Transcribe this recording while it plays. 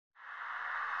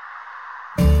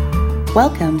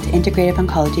Welcome to Integrative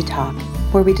Oncology Talk,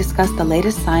 where we discuss the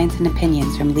latest science and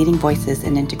opinions from leading voices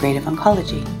in integrative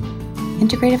oncology.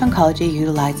 Integrative oncology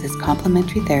utilizes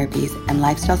complementary therapies and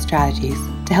lifestyle strategies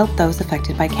to help those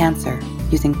affected by cancer,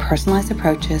 using personalized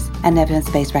approaches and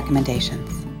evidence-based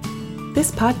recommendations.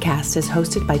 This podcast is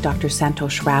hosted by Dr.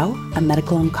 Santosh Rao, a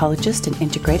medical oncologist and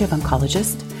integrative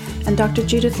oncologist, and Dr.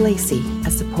 Judith Lacey, a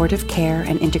supportive care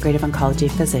and integrative oncology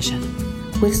physician,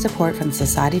 with support from the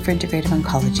Society for Integrative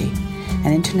Oncology,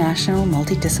 an international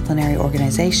multidisciplinary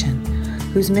organization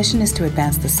whose mission is to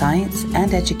advance the science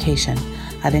and education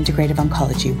of integrative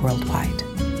oncology worldwide.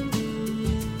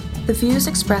 The views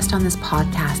expressed on this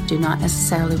podcast do not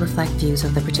necessarily reflect views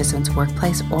of the participant's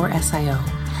workplace or SIO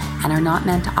and are not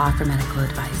meant to offer medical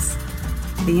advice.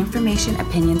 The information,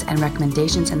 opinions, and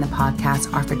recommendations in the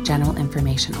podcast are for general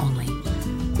information only.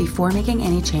 Before making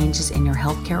any changes in your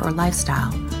healthcare or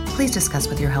lifestyle, please discuss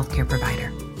with your healthcare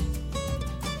provider.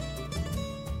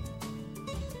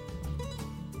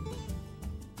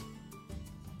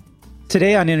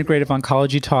 Today on Integrative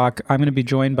Oncology Talk, I'm going to be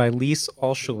joined by Lise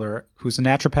Altschuler, who's a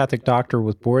naturopathic doctor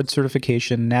with board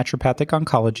certification in naturopathic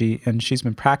oncology, and she's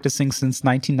been practicing since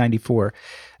 1994.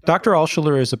 Dr.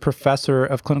 Altschuler is a professor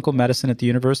of clinical medicine at the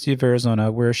University of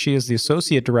Arizona, where she is the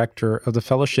associate director of the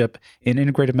fellowship in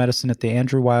integrative medicine at the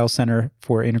Andrew Weil Center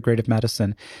for Integrative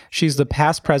Medicine. She's the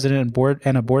past president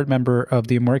and a board member of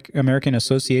the American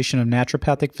Association of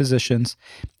Naturopathic Physicians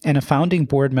and a founding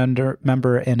board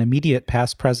member and immediate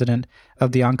past president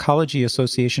of the Oncology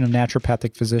Association of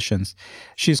Naturopathic Physicians.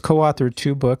 She's co-authored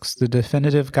 2 books, The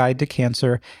Definitive Guide to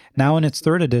Cancer, now in its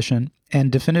 3rd edition, and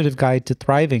Definitive Guide to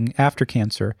Thriving After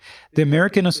Cancer. The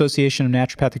American Association of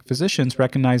Naturopathic Physicians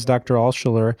recognized Dr.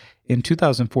 Altschuler in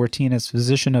 2014 as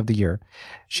Physician of the Year.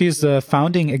 She is the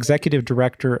founding executive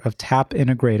director of TAP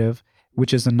Integrative,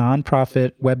 which is a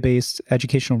nonprofit web-based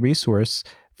educational resource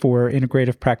for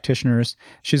integrative practitioners.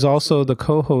 She's also the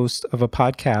co-host of a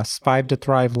podcast, 5 to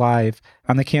Thrive Live,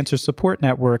 on the Cancer Support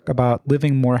Network about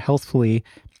living more healthfully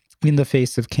in the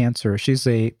face of cancer. She's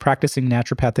a practicing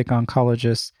naturopathic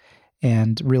oncologist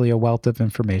and really a wealth of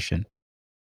information.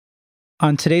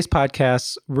 On today's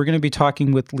podcast, we're going to be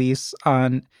talking with Lise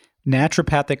on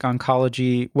naturopathic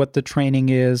oncology, what the training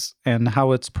is and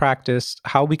how it's practiced,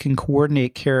 how we can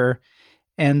coordinate care,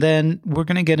 and then we're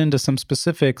going to get into some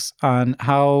specifics on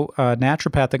how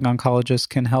naturopathic oncologists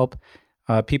can help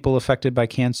people affected by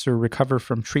cancer recover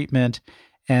from treatment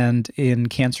and in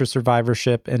cancer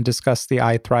survivorship, and discuss the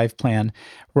iThrive plan.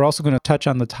 We're also going to touch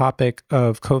on the topic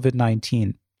of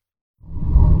COVID-19.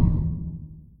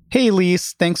 Hey,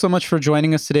 Lise, thanks so much for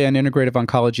joining us today on Integrative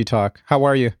Oncology Talk. How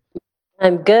are you?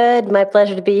 I'm good. My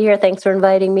pleasure to be here. Thanks for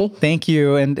inviting me. Thank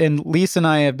you. And Lise and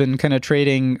I have been kind of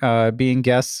trading being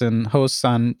guests and hosts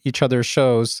on each other's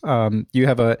shows. You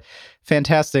have a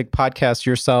fantastic podcast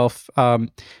yourself.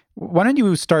 Why don't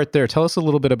you start there? Tell us a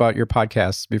little bit about your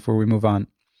podcast before we move on.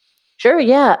 Sure,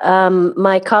 yeah.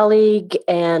 My colleague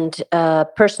and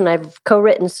person I've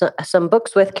co-written some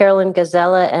books with, Carolyn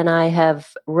Gazella, and I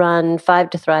have run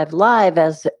 5 to Thrive Live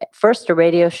as first a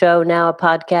radio show, now a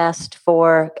podcast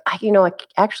for, I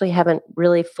actually haven't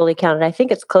really fully counted. I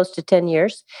think it's close to 10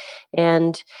 years.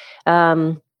 And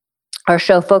our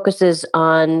show focuses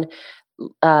on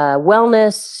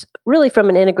wellness, really from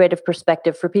an integrative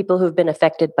perspective for people who've been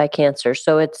affected by cancer.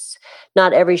 So it's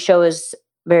not every show is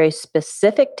very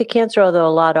specific to cancer, although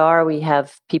a lot are. We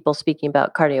have people speaking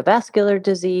about cardiovascular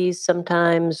disease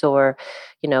sometimes, or,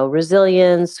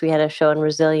 resilience. We had a show on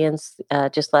resilience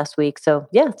just last week. So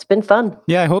yeah, it's been fun.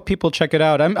 Yeah, I hope people check it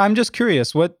out. I'm just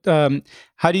curious,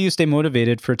 how do you stay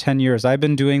motivated for 10 years? I've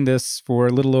been doing this for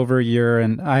a little over a year,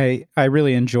 and I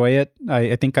really enjoy it.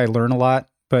 I think I learn a lot.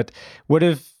 But what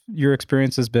have your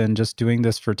experiences been just doing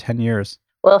this for 10 years?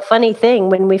 Well, funny thing,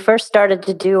 when we first started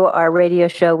to do our radio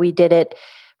show, we did it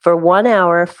for 1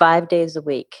 hour, 5 days a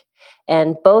week.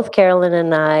 And both Carolyn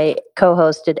and I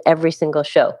co-hosted every single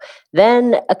show.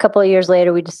 Then a couple of years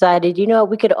later, we decided,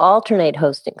 we could alternate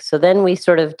hosting. So then we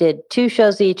sort of did 2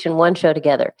 shows each and 1 show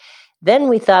together. Then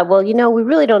we thought, well, we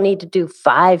really don't need to do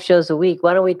 5 shows a week.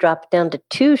 Why don't we drop it down to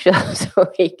 2 shows a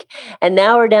week? And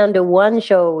now we're down to 1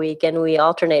 show a week and we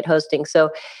alternate hosting. So,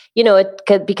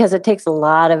 because it takes a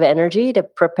lot of energy to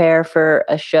prepare for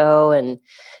a show and,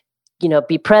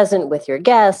 be present with your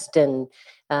guest and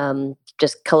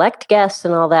just collect guests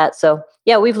and all that. So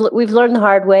yeah, we've learned the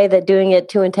hard way that doing it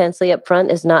too intensely up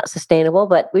front is not sustainable,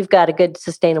 but we've got a good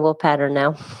sustainable pattern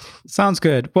now. Sounds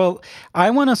good. Well, I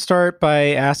want to start by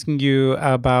asking you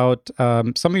about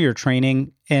some of your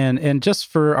training, and just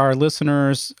for our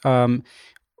listeners,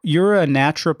 you're a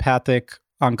naturopathic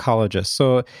oncologist.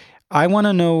 So I want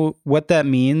to know what that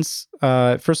means.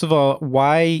 First of all,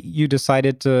 why you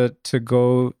decided to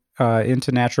go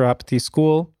into naturopathy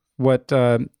school, what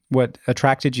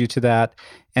attracted you to that,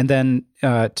 and then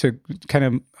to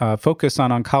kind of focus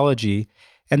on oncology,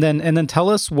 and then tell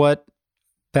us what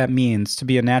that means to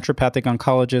be a naturopathic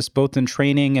oncologist, both in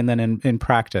training and then in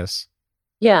practice.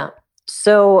 Yeah.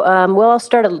 So, I'll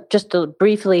start just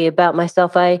briefly about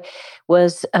myself. I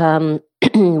was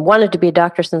wanted to be a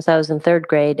doctor since I was in third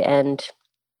grade and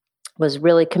was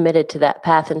really committed to that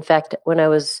path. In fact, when I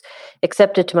was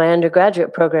accepted to my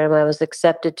undergraduate program, I was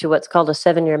accepted to what's called a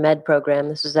 7-year med program.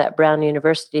 This is at Brown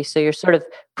University. So you're sort of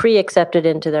pre-accepted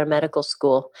into their medical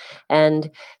school.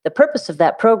 And the purpose of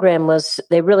that program was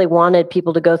they really wanted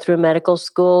people to go through medical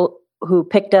school who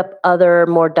picked up other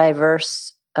more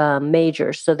diverse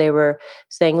majors. So they were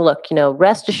saying, look,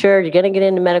 rest assured, you're going to get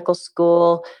into medical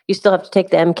school. You still have to take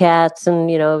the MCATs and,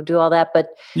 do all that,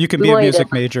 but you can be a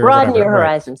music major. Broaden your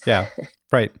horizons. Right. Yeah.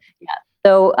 Right. Yeah.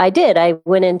 So I did. I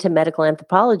went into medical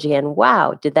anthropology, and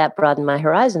wow, did that broaden my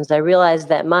horizons. I realized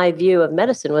that my view of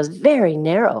medicine was very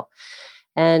narrow.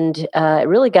 And it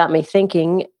really got me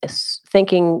thinking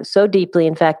so deeply,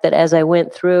 in fact, that as I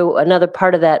went through, another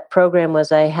part of that program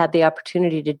was I had the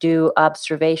opportunity to do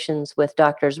observations with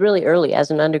doctors really early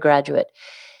as an undergraduate.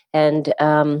 And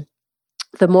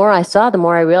the more I saw, the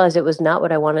more I realized it was not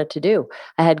what I wanted to do.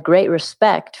 I had great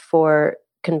respect for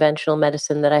conventional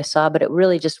medicine that I saw, but it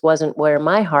really just wasn't where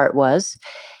my heart was.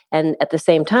 And at the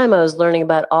same time, I was learning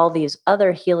about all these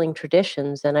other healing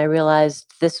traditions, and I realized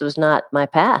this was not my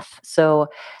path. So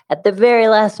at the very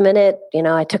last minute,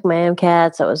 I took my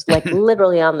MCATs. I was like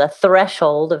literally on the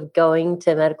threshold of going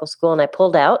to medical school, and I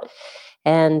pulled out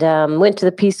and went to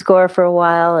the Peace Corps for a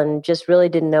while and just really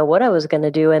didn't know what I was going to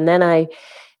do. And then I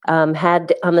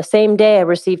had, on the same day, I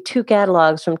received 2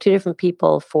 catalogs from 2 different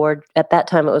people for, at that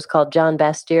time, it was called John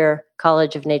Bastyr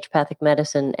College of Naturopathic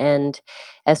Medicine. And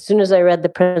as soon as I read the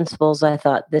principles, I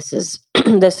thought, this is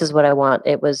this is what I want.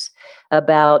 It was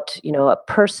about, a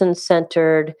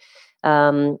person-centered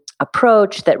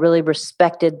approach that really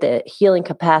respected the healing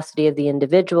capacity of the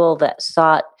individual, that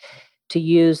sought to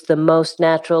use the most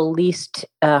natural, least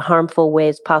harmful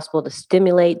ways possible to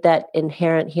stimulate that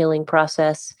inherent healing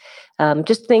process.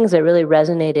 Just things that really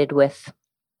resonated with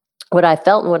what I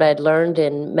felt and what I'd learned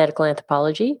in medical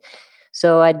anthropology.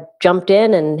 So I jumped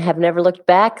in and have never looked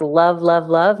back. Love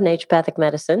naturopathic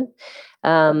medicine.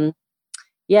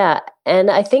 Yeah.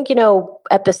 And I think,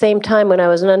 at the same time when I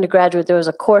was an undergraduate, there was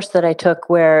a course that I took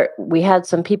where we had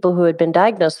some people who had been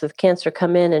diagnosed with cancer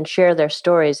come in and share their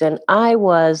stories. And I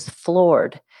was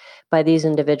floored by these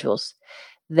individuals.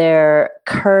 Their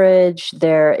courage,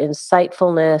 their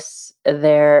insightfulness,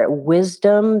 their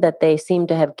wisdom that they seemed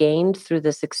to have gained through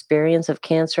this experience of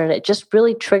cancer. And it just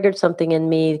really triggered something in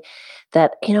me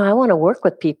that, I want to work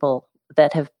with people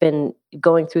that have been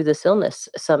going through this illness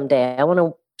someday. I want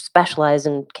to specialize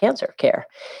in cancer care.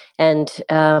 And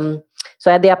so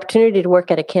I had the opportunity to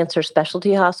work at a cancer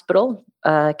specialty hospital,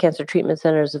 Cancer Treatment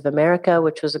Centers of America,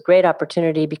 which was a great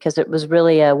opportunity because it was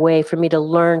really a way for me to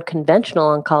learn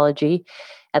conventional oncology,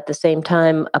 at the same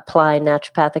time apply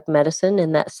naturopathic medicine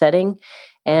in that setting.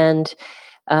 And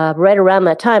right around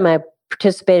that time, I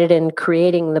participated in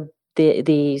creating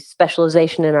the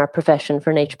specialization in our profession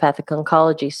for naturopathic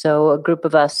oncology. So a group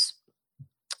of us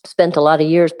spent a lot of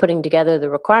years putting together the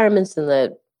requirements and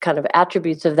the kind of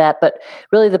attributes of that. But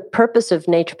really the purpose of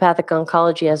naturopathic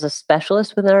oncology as a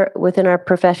specialist within our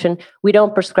profession, we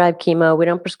don't prescribe chemo, we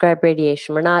don't prescribe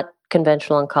radiation, we're not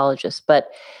conventional oncologists, but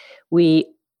we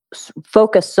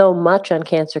focus so much on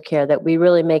cancer care that we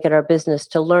really make it our business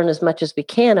to learn as much as we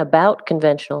can about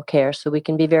conventional care so we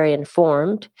can be very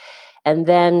informed. And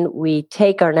then we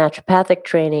take our naturopathic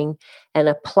training and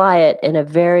apply it in a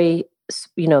very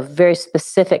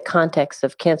specific context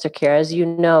of cancer care. As you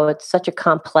know, it's such a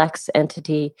complex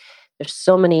entity. There's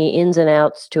so many ins and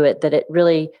outs to it that it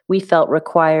really, we felt,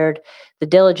 required the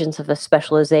diligence of a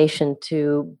specialization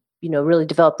to, really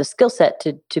develop the skill set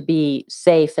to be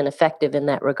safe and effective in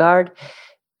that regard.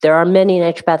 There are many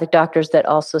naturopathic doctors that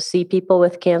also see people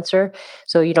with cancer.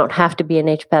 So you don't have to be a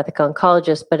naturopathic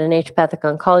oncologist, but a naturopathic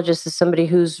oncologist is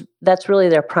somebody that's really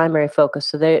their primary focus.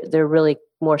 So they're really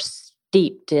more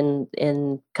steeped in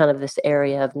kind of this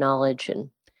area of knowledge.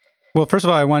 And well, first of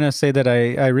all, I want to say that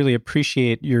I really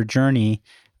appreciate your journey.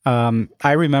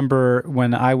 I remember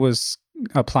when I was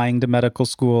applying to medical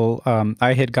school,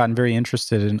 I had gotten very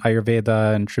interested in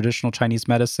Ayurveda and traditional Chinese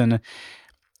medicine.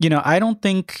 I don't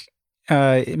think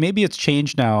maybe it's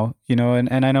changed now,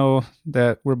 and I know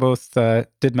that we're both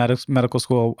did medical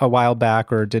school a while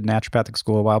back or did naturopathic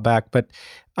school a while back, but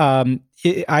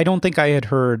I don't think I had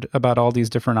heard about all these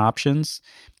different options.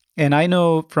 And I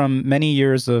know from many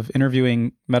years of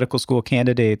interviewing medical school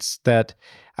candidates that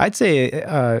I'd say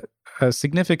a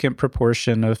significant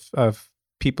proportion of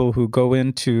people who go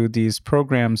into these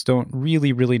programs don't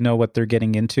really, really know what they're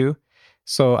getting into.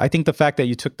 So I think the fact that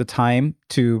you took the time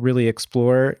to really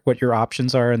explore what your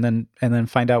options are and then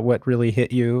find out what really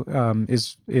hit you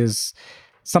is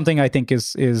something I think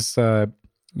is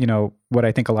what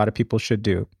I think a lot of people should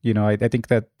do. I think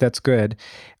that's good.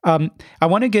 I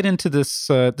want to get into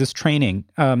this training.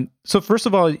 So first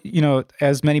of all,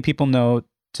 as many people know,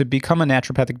 to become a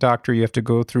naturopathic doctor, you have to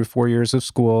go through 4 years of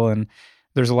school, and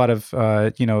there's a lot of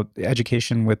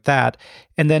education with that.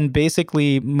 And then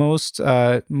basically most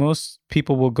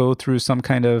people will go through some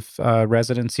kind of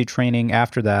residency training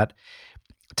after that.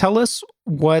 Tell us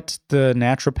what the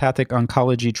naturopathic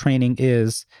oncology training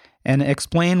is, and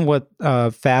explain what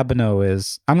Fabno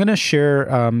is. I'm going to share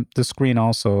the screen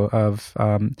also of,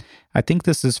 I think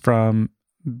this is from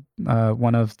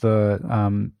one of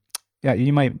the,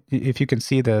 you might, if you can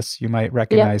see this, you might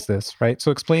recognize this, right?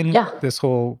 So explain this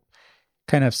whole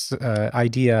kind of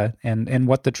idea and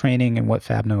what the training and what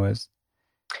Fabno is.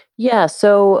 Yeah,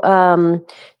 so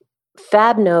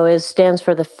Fabno stands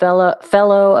for the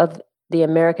Fellow of the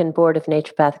American Board of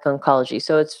Naturopathic Oncology.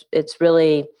 So it's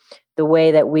really the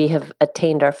way that we have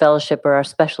attained our fellowship or our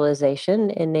specialization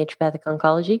in naturopathic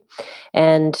oncology.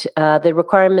 And the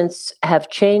requirements have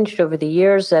changed over the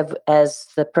years as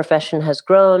the profession has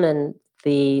grown and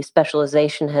the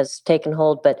specialization has taken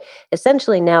hold. But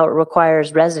essentially now it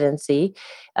requires residency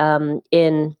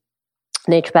in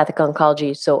naturopathic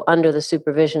oncology, so under the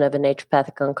supervision of a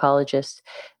naturopathic oncologist.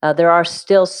 There are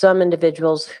still some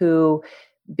individuals who,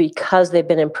 because they've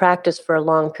been in practice for a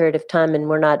long period of time and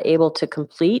were not able to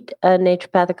complete a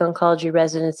naturopathic oncology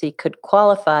residency, could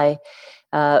qualify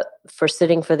for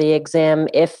sitting for the exam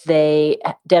if they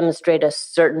demonstrate a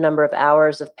certain number of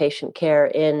hours of patient care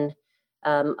in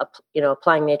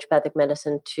applying naturopathic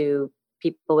medicine to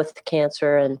people with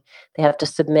cancer, and they have to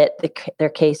submit their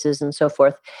cases and so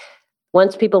forth.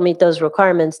 Once people meet those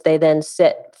requirements, they then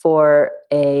sit for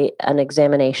an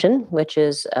examination, which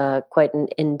is quite an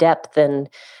in-depth and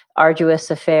arduous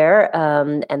affair,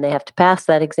 and they have to pass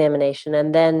that examination.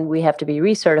 And then we have to be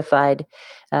recertified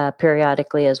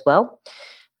periodically as well.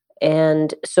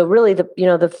 And so, really,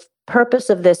 the purpose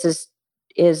of this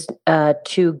is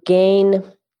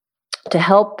to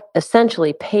help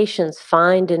essentially patients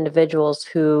find individuals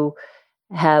who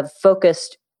have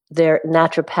focused their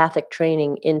naturopathic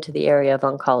training into the area of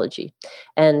oncology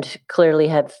and clearly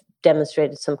have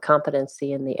demonstrated some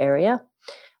competency in the area.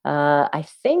 I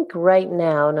think right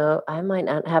now, no, I might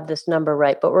not have this number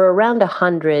right, but we're around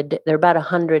 100. There are about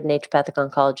 100 naturopathic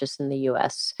oncologists in the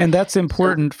U.S. And that's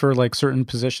important for like certain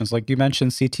positions. Like you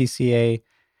mentioned CTCA.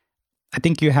 I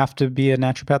think you have to be a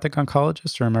naturopathic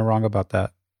oncologist, or am I wrong about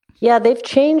that? Yeah, they've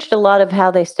changed a lot of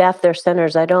how they staff their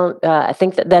centers. I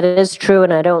think that is true,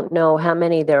 and I don't know how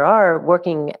many there are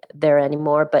working there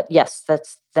anymore. But yes,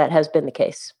 that has been the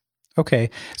case. Okay,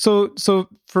 so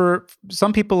for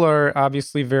some people are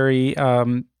obviously very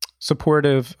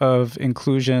supportive of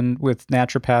inclusion with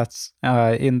naturopaths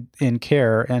in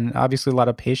care, and obviously a lot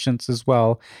of patients as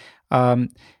well.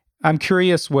 I'm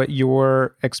curious what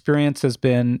your experience has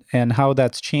been and how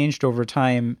that's changed over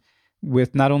time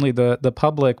with not only the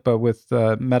public, but with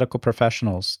medical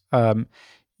professionals.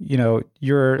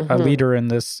 You're a leader in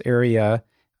this area,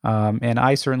 and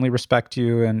I certainly respect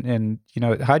you. And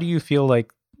how do you feel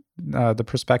like the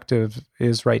perspective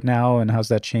is right now, and how's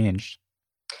that changed?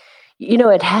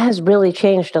 It has really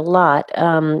changed a lot.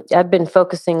 I've been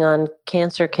focusing on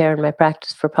cancer care in my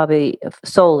practice for probably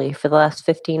solely for the last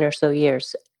 15 or so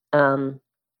years.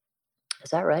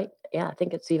 Is that right? Yeah, I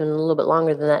think it's even a little bit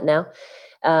longer than that now.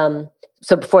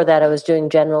 So before that, I was doing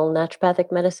general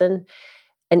naturopathic medicine.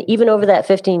 And even over that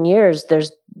 15 years,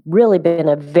 there's really been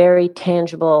a very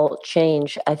tangible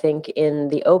change, I think, in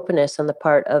the openness on the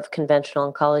part of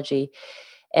conventional oncology.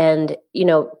 And,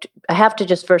 I have to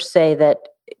just first say that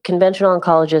conventional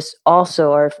oncologists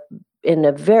also are in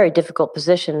a very difficult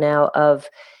position now of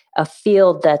a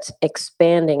field that's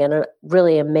expanding at a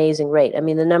really amazing rate. I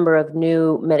mean, the number of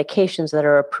new medications that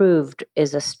are approved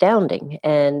is astounding.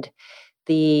 And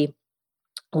the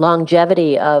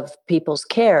longevity of people's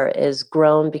care is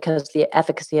grown because the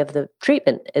efficacy of the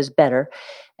treatment is better.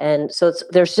 And so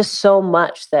there's just so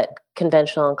much that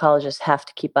conventional oncologists have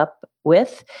to keep up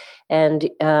with. And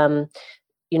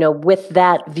with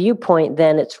that viewpoint,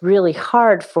 then it's really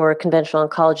hard for a conventional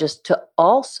oncologist to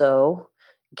also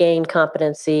gain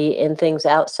competency in things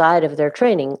outside of their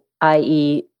training,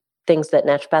 i.e., things that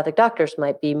naturopathic doctors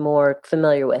might be more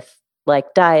familiar with,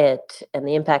 like diet and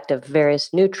the impact of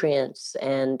various nutrients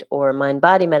and or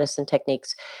mind-body medicine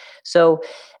techniques. So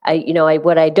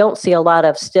what I don't see a lot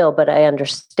of still, but I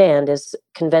understand, is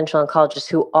conventional oncologists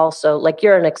who also, like,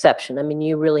 you're an exception. I mean,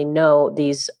 you really know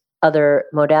these other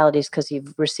modalities because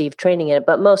you've received training in it,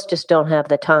 but most just don't have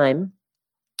the time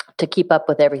to keep up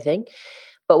with everything.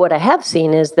 But what I have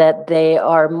seen is that they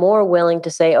are more willing to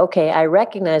say, okay, I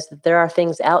recognize that there are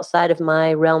things outside of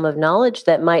my realm of knowledge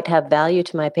that might have value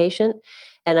to my patient.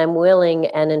 And I'm willing,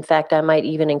 and in fact, I might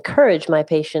even encourage my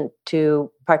patient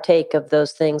to partake of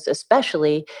those things,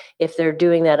 especially if they're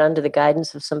doing that under the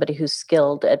guidance of somebody who's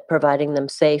skilled at providing them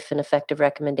safe and effective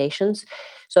recommendations.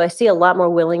 So I see a lot more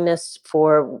willingness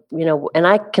for, and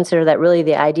I consider that really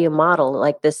the ideal model,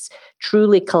 like this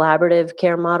truly collaborative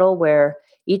care model where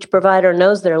each provider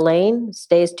knows their lane,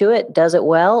 stays to it, does it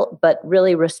well, but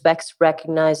really respects,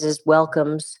 recognizes,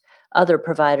 welcomes other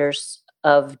providers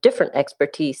of different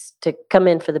expertise to come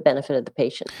in for the benefit of the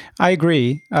patient. I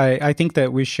agree. I think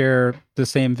that we share the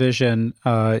same vision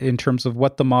in terms of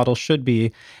what the model should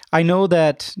be. I know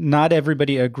that not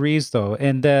everybody agrees, though,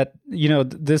 and that,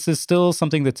 this is still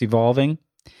something that's evolving.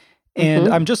 And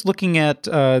I'm just looking at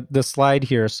the slide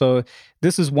here. So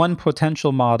this is one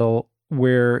potential model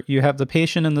where you have the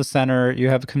patient in the center, you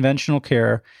have conventional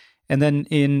care, and then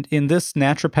in this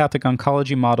naturopathic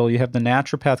oncology model, you have the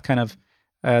naturopath kind of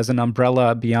as an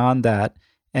umbrella beyond that,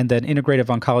 and then integrative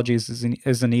oncology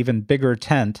is an even bigger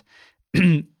tent.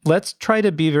 Let's try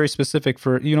to be very specific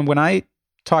for, when I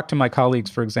talk to my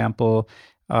colleagues, for example,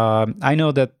 I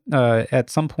know that at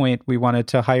some point we wanted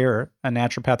to hire a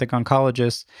naturopathic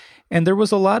oncologist, and there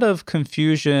was a lot of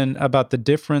confusion about the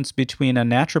difference between a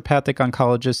naturopathic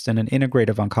oncologist and an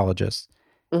integrative oncologist.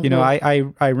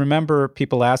 I remember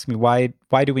people asking me,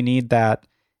 why do we need that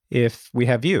if we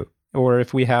have you? Or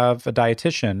if we have a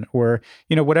dietitian, or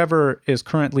whatever is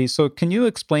currently. So, can you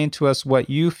explain to us what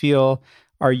you feel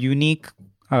are unique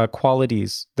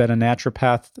qualities that a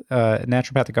naturopathic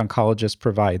oncologist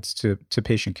provides to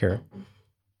patient care?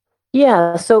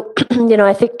 Yeah. So,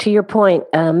 I think to your point,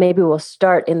 maybe we'll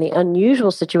start in the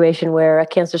unusual situation where a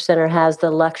cancer center has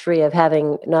the luxury of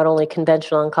having not only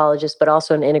conventional oncologists, but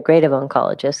also an integrative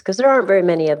oncologist, because there aren't very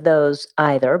many of those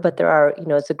either, but there are,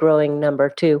 it's a growing number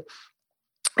too.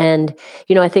 And,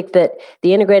 I think that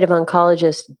the integrative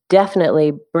oncologist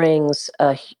definitely brings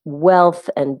a wealth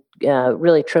and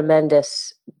really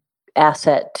tremendous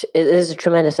asset. It is a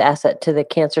tremendous asset to the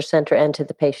cancer center and to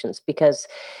the patients because,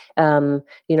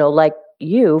 like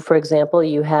you, for example,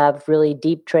 you have really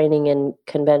deep training in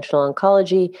conventional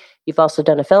oncology. You've also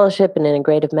done a fellowship in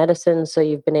integrative medicine. So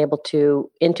you've been able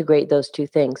to integrate those two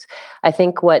things. I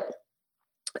think what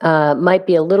might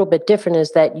be a little bit different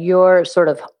is that your sort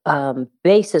of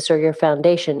basis or your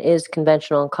foundation is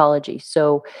conventional oncology.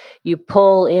 So you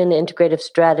pull in integrative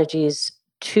strategies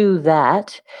to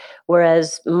that,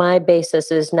 whereas my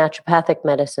basis is naturopathic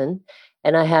medicine.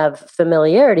 And I have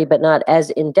familiarity, but not as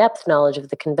in-depth knowledge of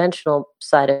the conventional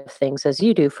side of things as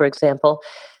you do, for example.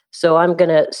 So I'm going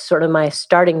to sort of, my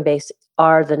starting base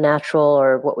are the natural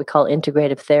or what we call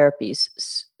integrative therapies.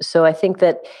 So I think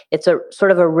that it's a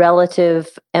sort of a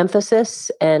relative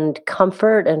emphasis and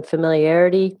comfort and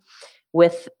familiarity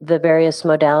with the various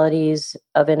modalities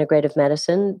of integrative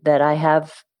medicine that I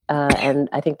have. And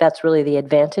I think that's really the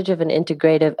advantage of of a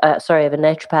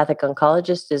naturopathic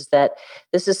oncologist, is that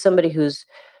this is somebody who's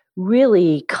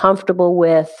really comfortable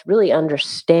with, really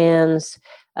understands,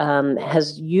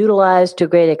 has utilized to a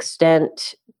great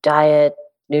extent diet,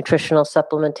 nutritional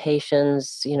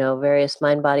supplementations, various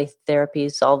mind-body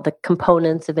therapies, all the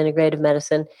components of integrative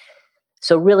medicine.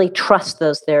 So really trusts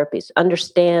those therapies,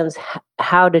 understands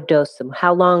how to dose them,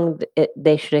 how long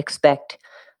they should expect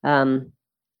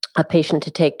a patient to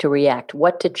take to react,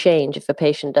 what to change if a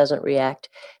patient doesn't react.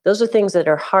 Those are things that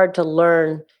are hard to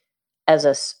learn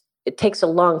it takes a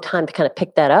long time to kind of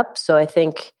pick that up. So I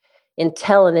think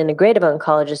until an integrative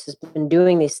oncologist has been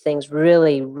doing these things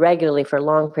really regularly for a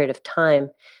long period of time,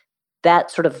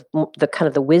 that sort of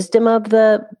the wisdom of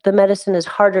the medicine is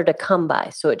harder to come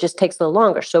by. So it just takes a little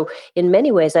longer. So in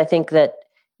many ways, I think that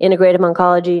integrative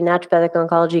oncology, naturopathic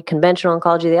oncology, conventional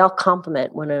oncology, they all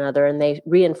complement one another, and they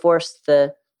reinforce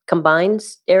the combined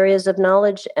areas of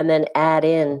knowledge and then add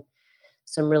in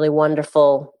some really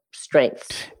wonderful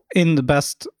strengths. In the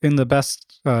best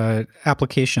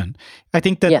application. I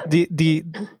think that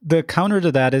the counter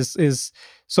to that is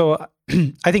so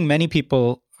I think many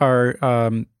people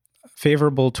are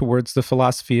favorable towards the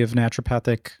philosophy of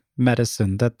naturopathic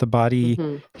medicine, that the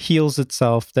body heals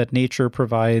itself, that nature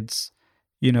provides,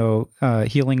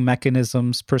 healing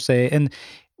mechanisms per se. And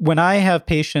when I have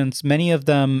patients, many of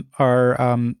them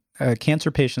are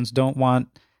cancer patients, don't want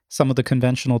some of the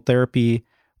conventional therapy,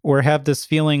 or have this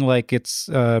feeling like it's,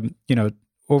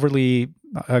 overly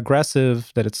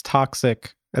aggressive, that it's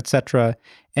toxic, etc.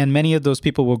 And many of those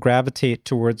people will gravitate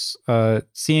towards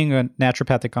seeing a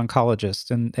naturopathic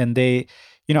oncologist. And they,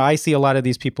 I see a lot of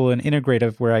these people in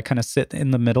integrative where I kind of sit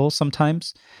in the middle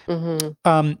sometimes.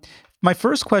 My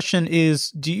first question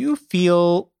is, do you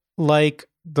feel like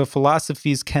the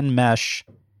philosophies can mesh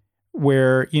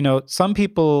where, some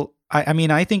people,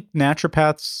 I think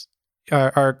naturopaths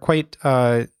are quite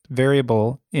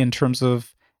variable in terms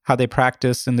of how they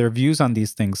practice and their views on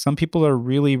these things. Some people are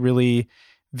really, really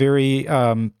very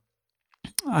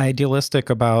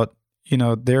idealistic about,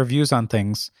 their views on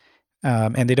things,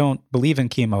 and they don't believe in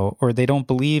chemo, or they don't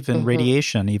believe in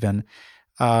radiation even,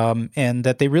 and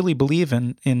that they really believe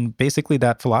in basically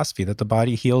that philosophy, that the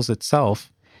body heals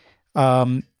itself.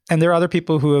 And there are other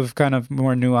people who have kind of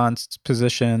more nuanced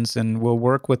positions and will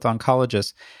work with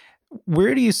oncologists.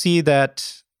 Where do you see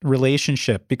that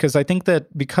relationship? Because I think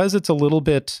that because it's a little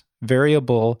bit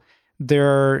variable, there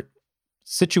are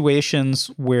situations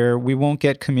where we won't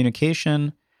get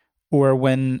communication, or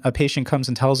when a patient comes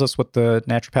and tells us what the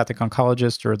naturopathic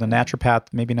oncologist or the naturopath,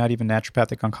 maybe not even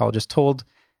naturopathic oncologist, told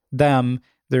them,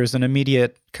 there's an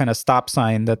immediate kind of stop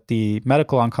sign that the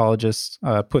medical oncologist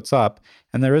puts up,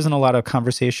 and there isn't a lot of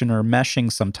conversation or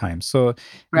meshing sometimes. So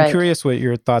I'm curious what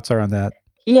your thoughts are on that.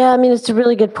 Yeah, it's a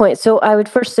really good point. So I would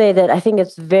first say that I think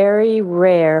it's very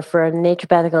rare for a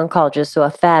naturopathic oncologist, so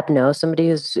a FABNO, somebody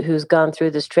who's gone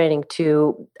through this training,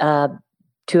 to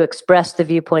express the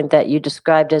viewpoint that you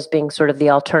described as being sort of the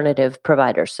alternative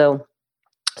provider. So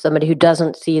somebody who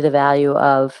doesn't see the value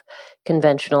of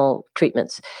conventional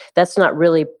treatments. That's not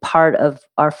really part of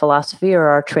our philosophy or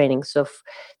our training. So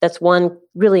that's one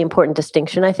really important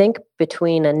distinction, I think,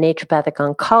 between a naturopathic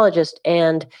oncologist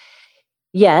and...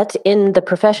 Yet, in the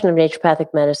profession of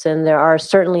naturopathic medicine, there are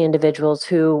certainly individuals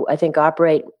who I think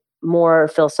operate more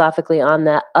philosophically on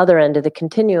that other end of the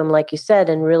continuum, like you said,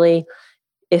 and really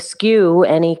eschew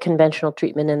any conventional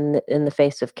treatment in the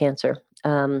face of cancer.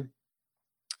 And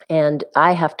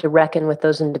I have to reckon with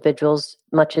those individuals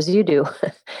much as you do.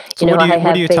 So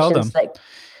what do you tell them?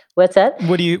 What's that?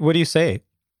 What do you say?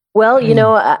 Well,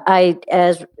 I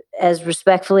as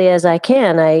respectfully as I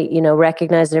can, I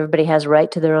recognize that everybody has a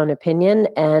right to their own opinion,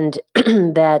 and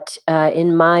that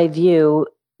in my view,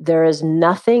 there is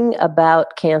nothing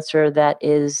about cancer that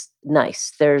is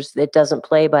nice. It doesn't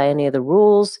play by any of the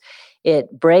rules.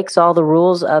 It breaks all the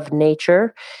rules of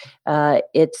nature.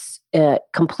 It's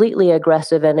completely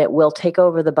aggressive, and it will take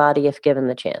over the body if given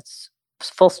the chance.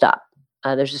 Full stop.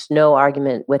 There's just no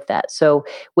argument with that. So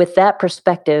with that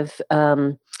perspective,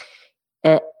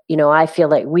 I feel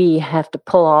like we have to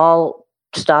pull all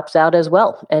stops out as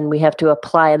well, and we have to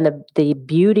apply. And the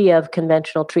beauty of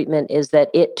conventional treatment is that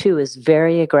it too is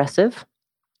very aggressive.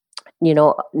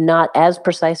 Not as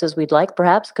precise as we'd like,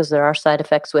 perhaps, because there are side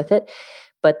effects with it,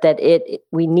 but that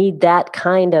we need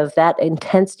that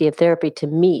intensity of therapy to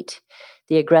meet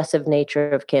the aggressive nature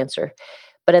of cancer.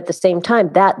 But at the same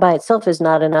time, that by itself is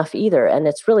not enough either. And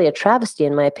it's really a travesty,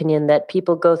 in my opinion, that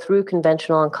people go through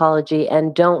conventional oncology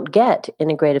and don't get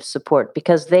integrative support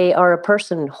because they are a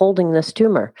person holding this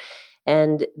tumor.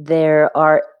 And there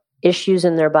are issues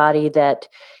in their body that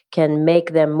can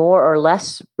make them more or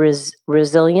less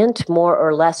resilient, more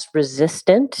or less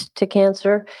resistant to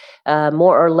cancer,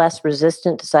 more or less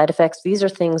resistant to side effects. These are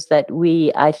things that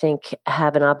we, I think,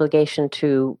 have an obligation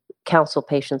to counsel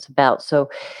patients about. So,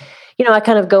 I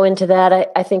kind of go into that.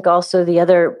 I think also the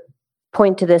other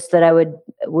point to this that I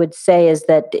would say is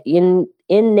that in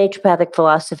naturopathic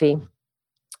philosophy,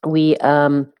 we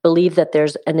believe that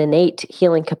there's an innate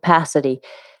healing capacity,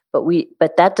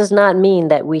 but that does not mean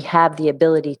that we have the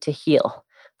ability to heal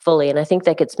fully. And I think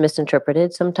that gets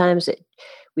misinterpreted sometimes.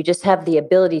 We just have the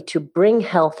ability to bring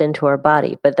health into our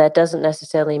body, but that doesn't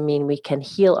necessarily mean we can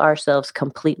heal ourselves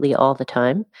completely all the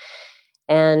time.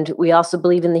 And we also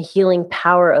believe in the healing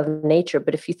power of nature.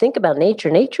 But if you think about nature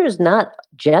is not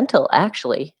gentle,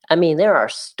 actually. There are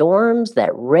storms that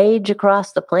rage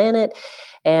across the planet.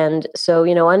 And so,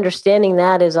 understanding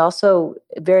that is also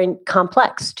very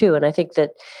complex too. And I think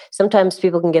that sometimes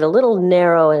people can get a little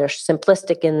narrow or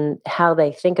simplistic in how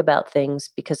they think about things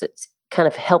because it's kind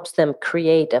of helps them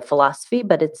create a philosophy,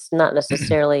 but it's not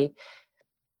necessarily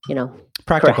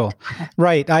practical. Correct.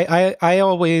 Right. I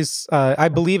always, I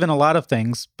believe in a lot of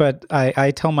things, but I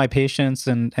tell my patients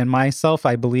and myself,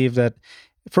 I believe that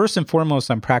first and foremost,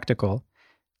 I'm practical.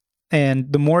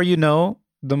 And the more you know,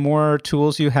 the more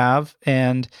tools you have.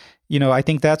 And, I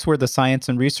think that's where the science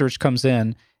and research comes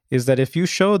in, is that if you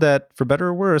show that, for better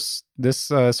or worse, this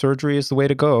surgery is the way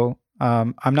to go,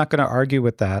 I'm not going to argue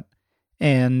with that.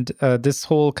 And this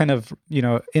whole kind of,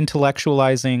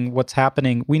 intellectualizing what's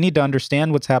happening, we need to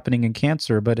understand what's happening in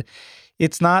cancer, but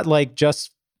it's not like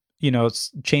just,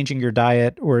 changing your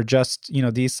diet or just,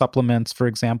 these supplements, for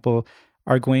example,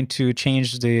 are going to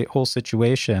change the whole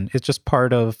situation. It's just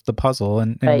part of the puzzle,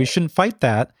 and Right. we shouldn't fight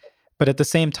that. But at the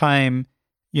same time,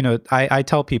 I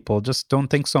tell people, just don't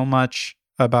think so much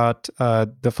about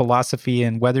the philosophy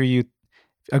and whether you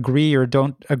agree or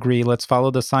don't agree. Let's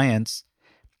follow the science,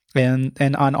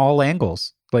 and on all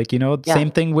angles. Like, Yeah.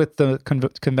 same thing with the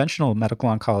conventional medical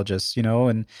oncologists,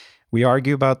 and we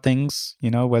argue about things,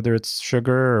 whether it's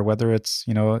sugar or whether it's,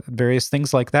 various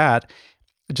things like that.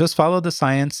 Just follow the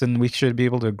science, and we should be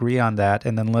able to agree on that.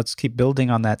 And then let's keep building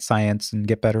on that science and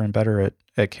get better and better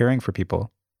at caring for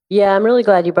people. Yeah, I'm really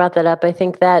glad you brought that up. I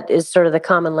think that is sort of the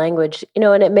common language,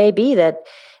 and it may be that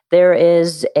there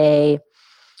is a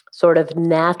sort of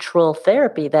natural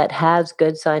therapy that has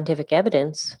good scientific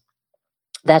evidence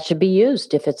that should be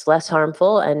used. If it's less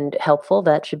harmful and helpful,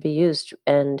 that should be used.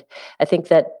 And I think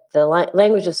that the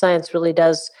language of science really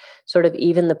does sort of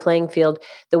even the playing field.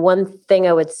 The one thing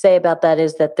I would say about that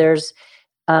is that there's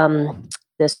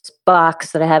this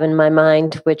box that I have in my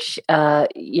mind, which,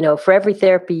 for every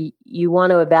therapy, you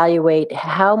want to evaluate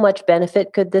how much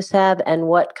benefit could this have and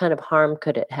what kind of harm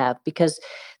could it have. Because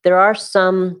there are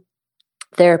some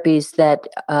therapies that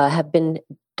have been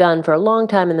done for a long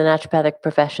time in the naturopathic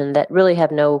profession that really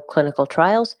have no clinical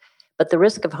trials, but the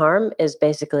risk of harm is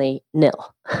basically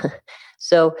nil.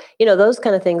 So, those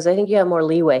kind of things, I think you have more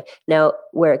leeway. Now,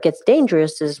 where it gets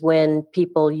dangerous is when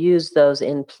people use those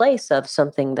in place of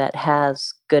something that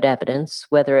has good evidence,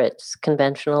 whether it's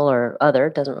conventional or other,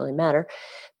 it doesn't really matter.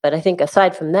 But I think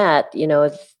aside from that,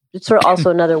 it's sort of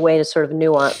also another way to sort of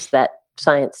nuance that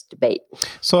science debate.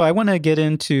 So I want to get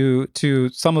into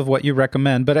some of what you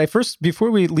recommend, but before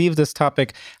we leave this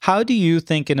topic, how do you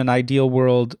think in an ideal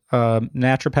world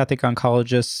naturopathic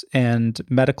oncologists and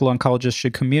medical oncologists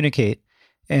should communicate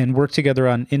and work together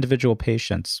on individual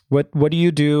patients? What do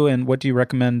you do, and what do you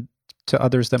recommend to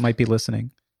others that might be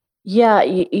listening? Yeah,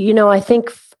 I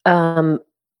think in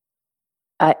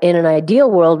an ideal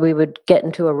world, we would get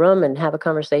into a room and have a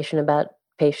conversation about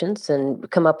patients and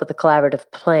come up with a collaborative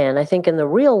plan. I think in the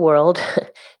real world,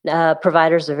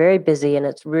 providers are very busy, and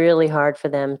it's really hard for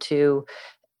them to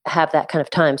have that kind of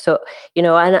time. So,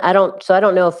 I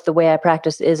don't know if the way I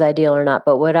practice is ideal or not,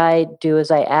 but what I do is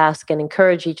I ask and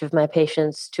encourage each of my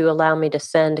patients to allow me to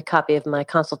send a copy of my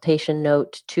consultation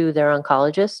note to their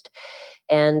oncologist.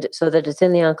 And so that it's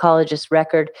in the oncologist's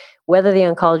record. Whether the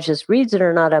oncologist reads it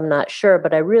or not, I'm not sure,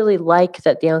 but I really like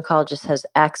that the oncologist has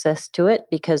access to it,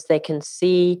 because they can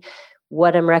see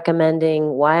what I'm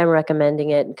recommending, why I'm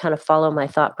recommending it, and kind of follow my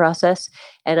thought process.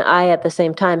 And I, at the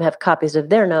same time, have copies of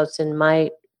their notes in my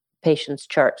patient's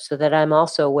chart so that I'm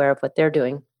also aware of what they're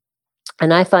doing.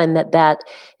 And I find that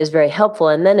is very helpful.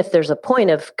 And then if there's a point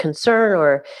of concern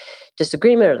or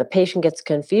disagreement, or the patient gets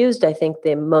confused, I think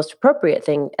the most appropriate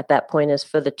thing at that point is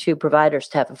for the two providers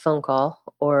to have a phone call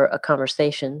or a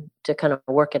conversation to kind of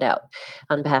work it out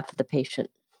on behalf of the patient.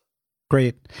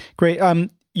 Great. I'm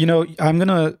going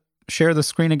to share the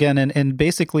screen again and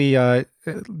basically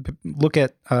look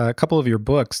at a couple of your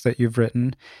books that you've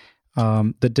written.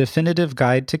 The Definitive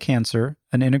Guide to Cancer,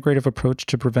 an integrative approach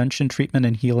to prevention, treatment,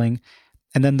 and healing.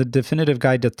 And then the Definitive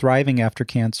Guide to Thriving After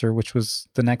Cancer, which was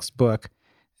the next book.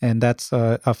 And that's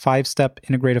a 5-step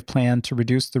integrative plan to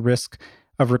reduce the risk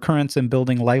of recurrence and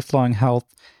building lifelong health.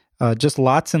 Just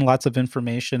lots and lots of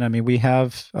information. I mean, we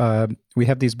have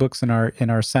these books in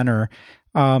our center.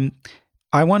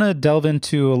 I want to delve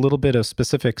into a little bit of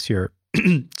specifics here.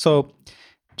 So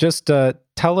just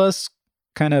tell us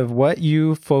kind of what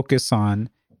you focus on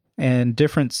and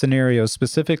different scenarios,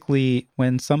 specifically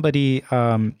when somebody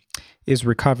is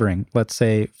recovering, let's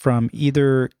say, from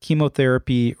either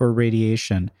chemotherapy or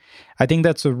radiation. I think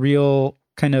that's a real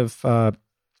kind of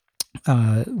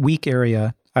weak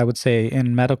area, I would say,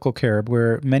 in medical care,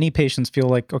 where many patients feel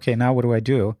like, okay, now what do I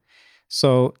do?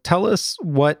 So tell us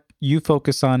what you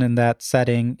focus on in that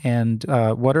setting, and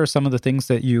what are some of the things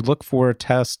that you look for,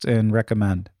 test, and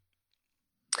recommend?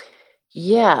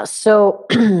 Yeah. So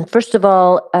first of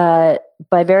all,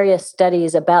 by various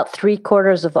studies, about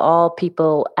 3/4 of all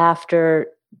people after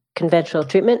conventional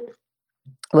treatment,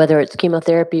 whether it's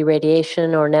chemotherapy,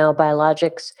 radiation, or now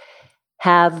biologics,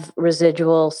 have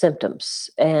residual symptoms.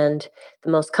 And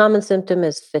the most common symptom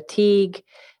is fatigue,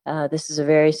 This is a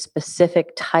very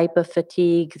specific type of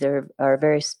fatigue. There are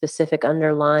very specific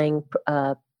underlying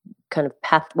kind of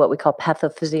what we call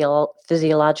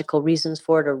pathophysiological reasons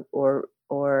for it,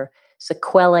 or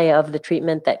sequelae of the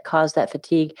treatment that cause that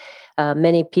fatigue.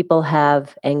 Many people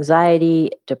have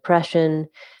anxiety, depression,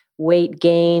 weight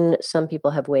gain. Some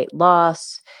people have weight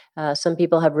loss. Some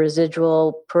people have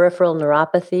residual peripheral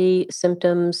neuropathy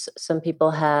symptoms. Some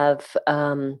people have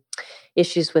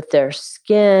issues with their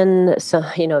skin,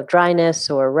 dryness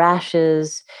or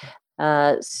rashes,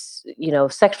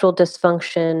 sexual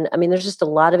dysfunction. I mean, there's just a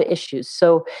lot of issues.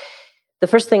 So the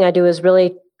first thing I do is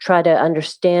really try to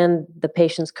understand the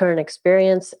patient's current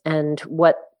experience and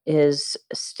what is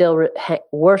still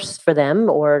worse for them,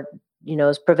 or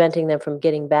is preventing them from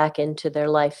getting back into their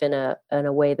life in a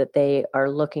way that they are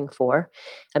looking for.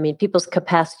 I mean, people's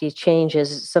capacity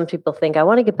changes. Some people think, I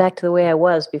want to get back to the way I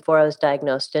was before I was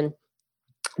diagnosed, and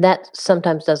that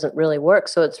sometimes doesn't really work.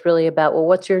 So it's really about, well,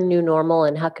 what's your new normal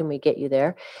and how can we get you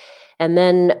there? And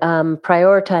then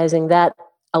prioritizing that.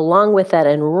 Along with that,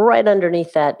 and right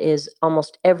underneath that, is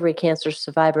almost every cancer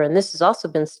survivor. And this has also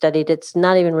been studied. It's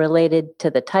not even related to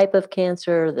the type of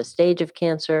cancer, the stage of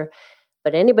cancer,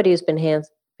 but anybody who's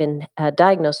been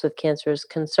diagnosed with cancer is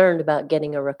concerned about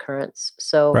getting a recurrence.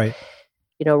 So, right.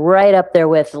 Right up there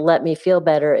with let me feel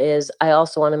better is I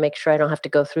also want to make sure I don't have to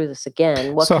go through this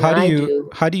again. What can I do?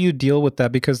 How do you deal with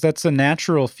that? Because that's a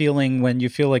natural feeling when you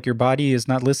feel like your body is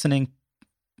not listening.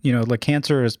 Like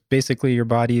cancer is basically your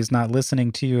body is not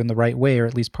listening to you in the right way, or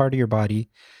at least part of your body.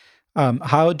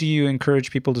 How do you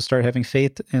encourage people to start having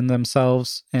faith in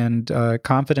themselves and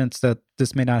confidence that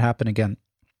this may not happen again?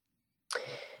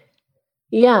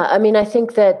 Yeah, I mean, I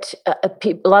think that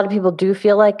a lot of people do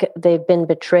feel like they've been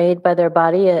betrayed by their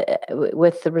body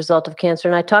with the result of cancer.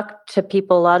 And I talk to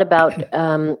people a lot about,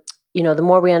 the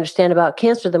more we understand about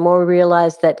cancer, the more we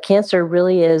realize that cancer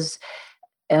really is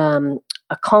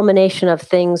a culmination of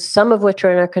things, some of which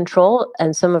are in our control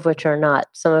and some of which are not,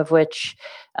 some of which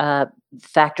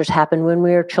factors happen when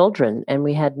we were children and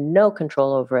we had no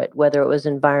control over it, whether it was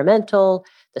environmental,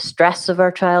 the stress of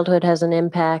our childhood has an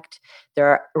impact. There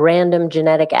are random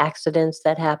genetic accidents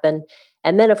that happen.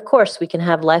 And then, of course, we can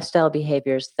have lifestyle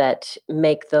behaviors that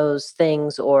make those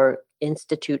things or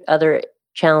institute other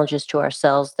challenges to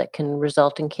ourselves that can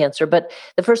result in cancer. But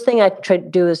the first thing I try to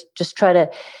do is just try to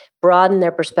broaden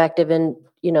their perspective and,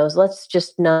 let's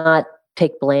just not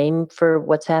take blame for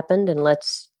what's happened. And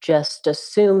let's just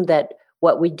assume that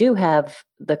what we do have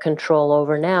the control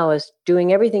over now is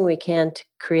doing everything we can to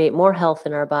create more health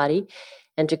in our body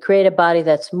and to create a body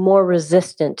that's more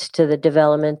resistant to the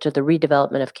development or the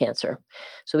redevelopment of cancer.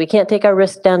 So we can't take our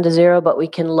risk down to zero, but we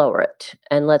can lower it.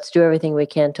 And let's do everything we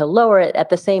can to lower it. At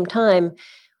the same time,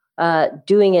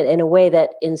 doing it in a way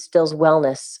that instills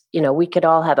wellness. We could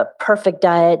all have a perfect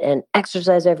diet and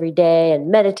exercise every day and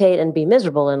meditate and be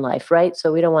miserable in life, right?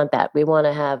 So we don't want that. We want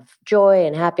to have joy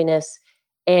and happiness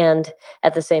and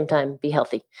at the same time be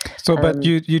healthy. So, but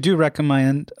you do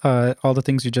recommend all the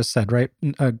things you just said, right?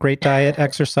 A great diet,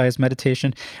 exercise,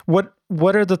 meditation. What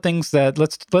are the things that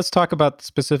let's talk about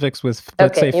specifics with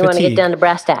let's say fatigue. You want to get down to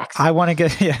brass tacks. I want to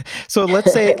get yeah. So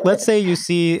let's say you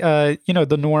see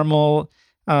the normal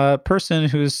person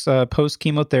who's post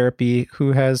chemotherapy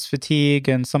who has fatigue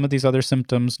and some of these other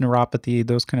symptoms, neuropathy,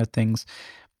 those kind of things.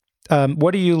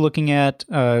 What are you looking at?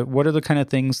 What are the kind of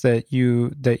things that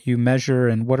you measure,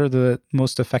 and what are the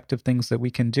most effective things that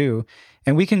we can do?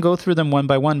 And we can go through them one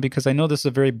by one because I know this is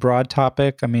a very broad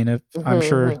topic. I mean, I'm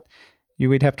sure you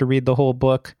would have to read the whole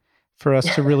book for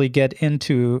us to really get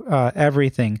into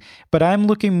everything. But I'm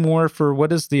looking more for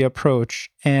what is the approach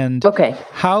and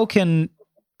how can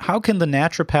the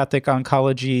naturopathic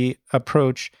oncology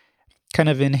approach kind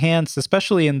of enhance,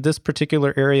 especially in this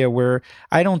particular area where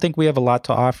I don't think we have a lot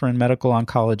to offer in medical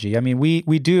oncology. I mean, we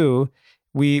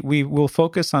will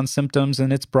focus on symptoms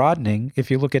and it's broadening. If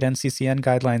you look at NCCN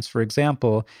guidelines, for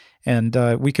example, and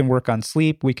we can work on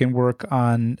sleep, we can work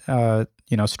on,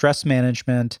 stress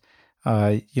management.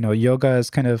 Yoga is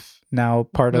kind of now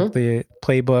part of the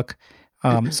playbook.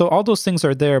 So all those things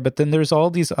are there, but then there's all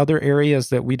these other areas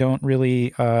that we don't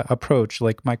really approach,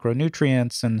 like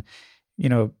micronutrients and,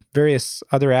 various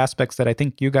other aspects that I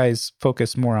think you guys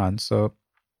focus more on. So.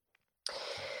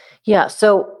 Yeah.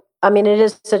 So, I mean, it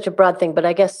is such a broad thing, but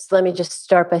I guess let me just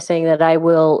start by saying that I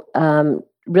will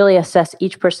really assess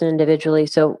each person individually.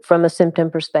 So from a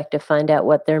symptom perspective, find out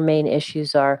what their main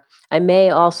issues are. I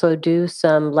may also do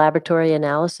some laboratory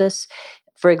analysis.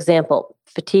 For example,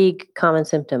 fatigue, common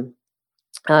symptom.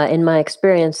 In my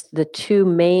experience, the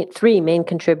three main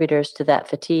contributors to that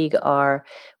fatigue are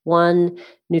 1,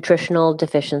 nutritional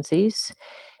deficiencies,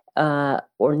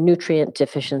 or nutrient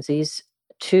deficiencies,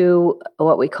 to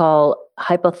what we call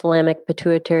hypothalamic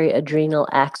pituitary adrenal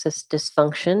axis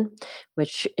dysfunction,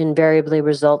 which invariably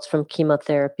results from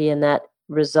chemotherapy, and that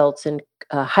results in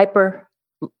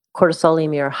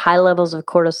hypercortisolemia, or high levels of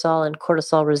cortisol, and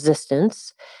cortisol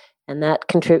resistance. And that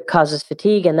causes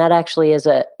fatigue, and that actually is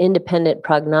an independent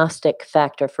prognostic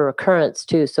factor for recurrence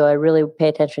too. So I really pay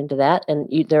attention to that, and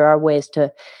there are ways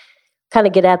to kind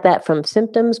of get at that from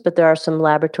symptoms, but there are some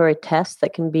laboratory tests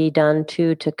that can be done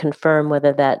too to confirm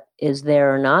whether that is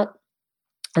there or not.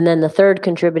 And then the third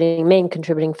main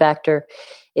contributing factor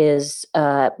is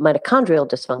mitochondrial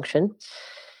dysfunction.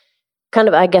 Kind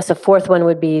of, I guess a fourth one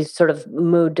would be sort of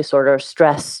mood disorder,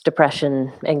 stress,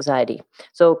 depression, anxiety.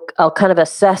 So I'll kind of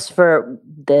assess for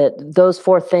those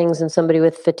four things in somebody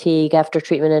with fatigue after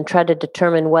treatment and try to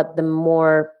determine what the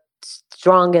more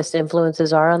strongest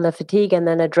influences are on the fatigue, and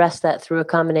then address that through a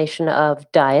combination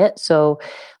of diet. So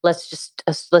let's just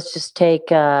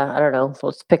take I don't know,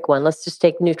 let's pick one. Let's just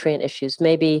take nutrient issues.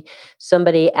 Maybe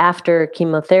somebody after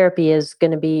chemotherapy is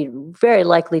going to be very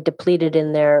likely depleted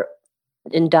in their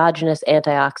endogenous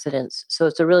antioxidants. So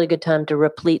it's a really good time to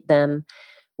replete them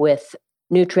with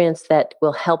nutrients that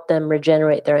will help them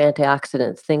regenerate their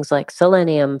antioxidants. Things like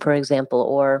selenium, for example,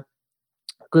 or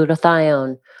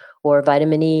glutathione, or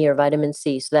vitamin E or vitamin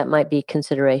C. So that might be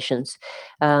considerations.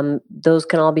 Those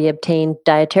can all be obtained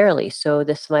dietarily. So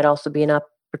this might also be an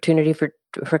opportunity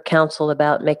for counsel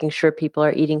about making sure people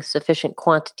are eating sufficient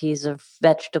quantities of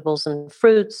vegetables and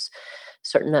fruits,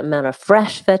 certain amount of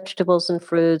fresh vegetables and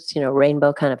fruits,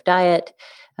 rainbow kind of diet,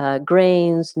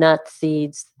 grains, nuts,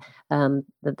 seeds,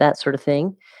 that sort of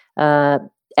thing.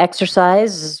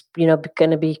 Exercise is,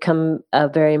 going to become a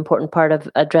very important part of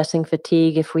addressing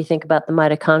fatigue. If we think about the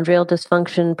mitochondrial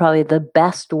dysfunction, probably the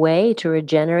best way to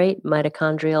regenerate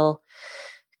mitochondrial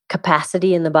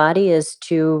capacity in the body is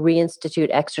to reinstitute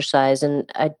exercise.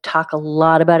 And I talk a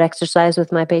lot about exercise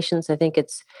with my patients. I think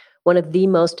it's one of the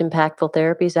most impactful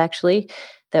therapies, actually,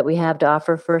 that we have to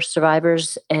offer for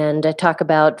survivors. And I talk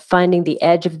about finding the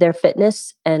edge of their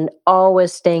fitness and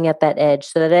always staying at that edge.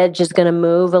 So that edge is going to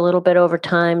move a little bit over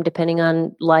time, depending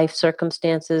on life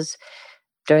circumstances.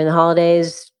 During the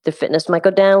holidays, the fitness might go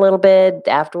down a little bit.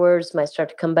 Afterwards, might start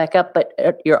to come back up. But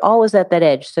you're always at that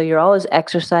edge. So you're always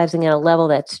exercising at a level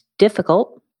that's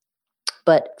difficult,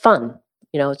 but fun.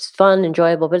 It's fun,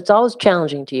 enjoyable, but it's always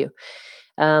challenging to you.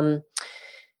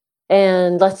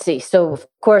 And let's see. So, of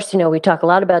course, we talk a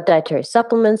lot about dietary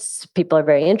supplements. People are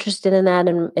very interested in that,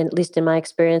 and at least in my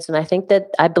experience. And I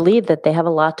believe that they have a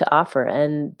lot to offer.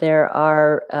 And there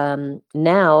are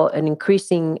now an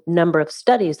increasing number of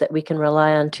studies that we can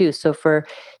rely on too. So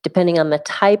depending on the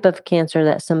type of cancer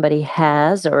that somebody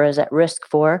has or is at risk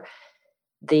for,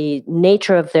 the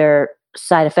nature of their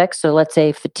side effects. So let's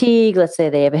say fatigue, let's say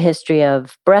they have a history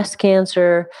of breast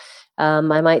cancer.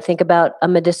 I might think about a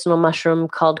medicinal mushroom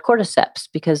called cordyceps,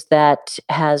 because that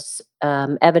has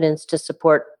evidence to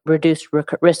support reduced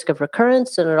risk of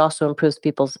recurrence, and it also improves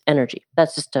people's energy.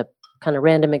 That's just a kind of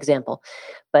random example.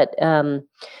 But,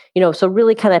 so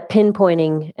really kind of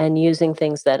pinpointing and using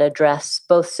things that address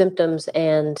both symptoms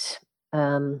and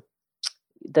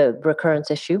the recurrence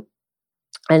issue.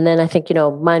 And then I think,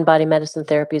 mind-body medicine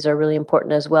therapies are really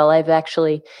important as well. I've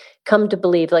actually come to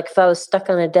believe, like if I was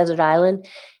stuck on a desert island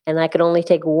and I could only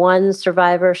take one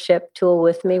survivorship tool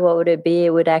with me, what would it be? It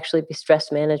would actually be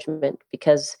stress management,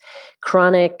 because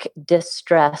chronic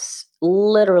distress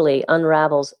literally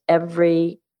unravels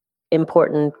every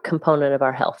important component of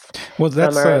our health. Well,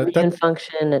 that's from our immune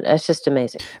function, and it's just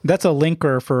amazing. That's a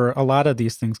linker for a lot of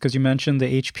these things, because you mentioned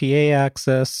the HPA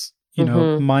axis,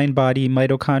 mind-body,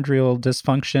 mitochondrial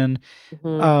dysfunction.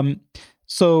 Mm-hmm.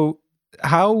 So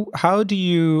how do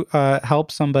you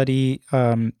help somebody,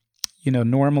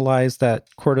 normalize that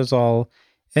cortisol?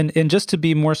 And just to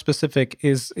be more specific,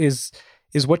 is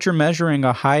what you're measuring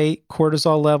a high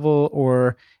cortisol level?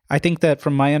 Or I think that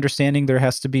from my understanding, there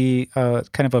has to be kind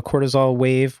of a cortisol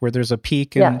wave where there's a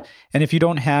peak, and if you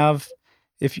don't have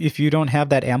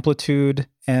that amplitude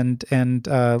and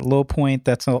low point,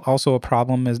 that's also a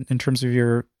problem in terms of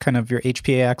your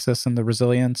HPA axis and the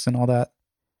resilience and all that.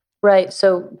 Right.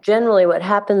 So generally what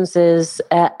happens is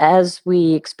as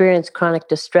we experience chronic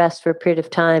distress for a period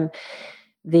of time,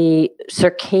 the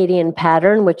circadian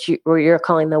pattern, which you're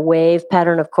calling the wave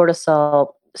pattern of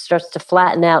cortisol, starts to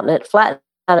flatten out, and it flattens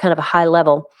out at kind of a high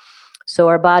level. So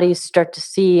our bodies start to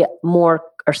see more,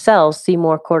 our cells see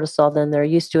more cortisol than they're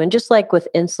used to. And just like with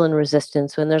insulin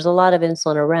resistance, when there's a lot of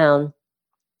insulin around,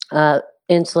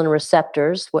 insulin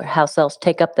receptors, how cells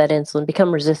take up that insulin,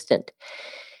 become resistant.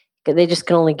 They just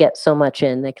can only get so much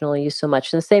in. They can only use so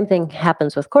much. And the same thing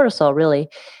happens with cortisol, really.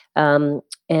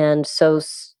 And so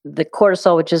the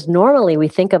cortisol, which is normally we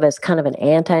think of as kind of an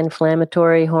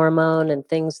anti-inflammatory hormone and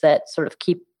things that sort of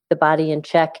keep the body in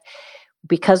check,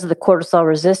 because of the cortisol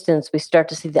resistance, we start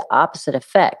to see the opposite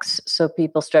effects. So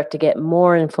people start to get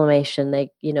more inflammation. They,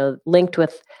 linked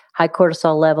with high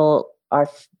cortisol level are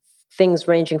things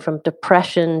ranging from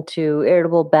depression to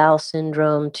irritable bowel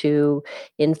syndrome to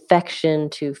infection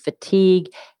to fatigue.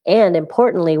 And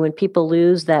importantly, when people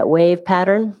lose that wave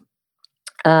pattern,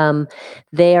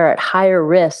 they are at higher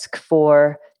risk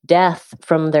for death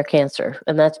from their cancer.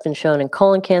 And that's been shown in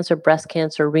colon cancer, breast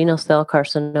cancer, renal cell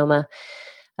carcinoma.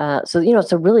 So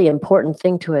it's a really important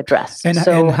thing to address. And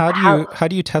how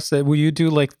do you test it? Will you do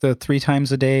like the 3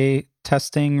 times a day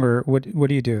testing, or what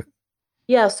do you do?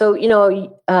 Yeah. So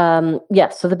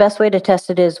so the best way to test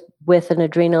it is with an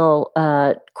adrenal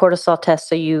cortisol test.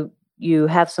 So you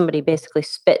have somebody basically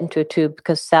spit into a tube,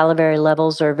 because salivary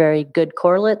levels are very good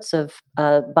correlates of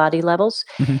body levels,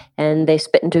 and they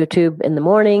spit into a tube in the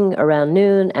morning, around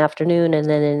noon, afternoon, and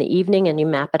then in the evening, and you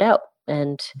map it out,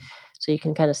 and so you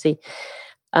can kind of see.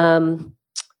 The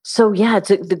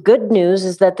good news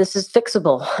is that this is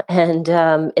fixable, and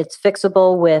it's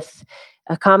fixable with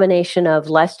a combination of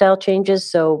lifestyle changes.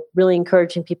 So really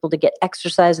encouraging people to get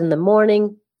exercise in the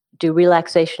morning, do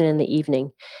relaxation in the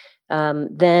evening.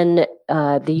 Then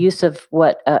the use of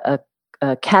what a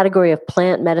category of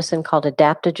plant medicine called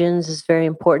adaptogens is very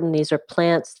important. These are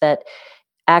plants that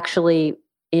actually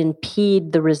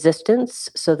impede the resistance.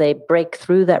 So they break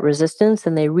through that resistance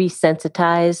and they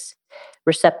resensitize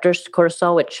receptors to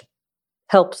cortisol, which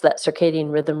helps that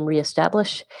circadian rhythm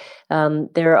reestablish.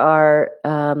 There are,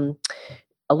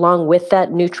 along with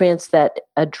that, nutrients that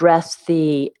address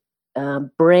the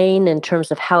brain in terms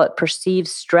of how it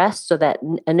perceives stress. So that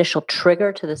initial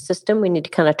trigger to the system, we need to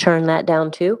kind of turn that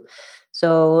down too.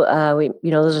 So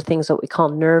those are things that we call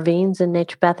nervines in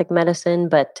naturopathic medicine,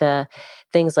 but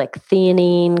things like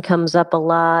theanine comes up a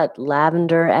lot,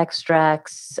 lavender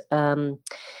extracts,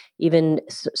 even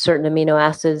certain amino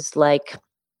acids like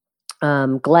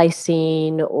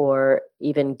glycine or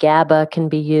even GABA can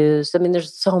be used. I mean,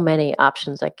 there's so many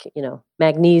options, like,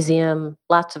 magnesium,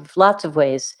 lots of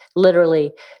ways,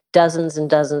 literally dozens and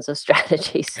dozens of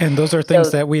strategies. And those are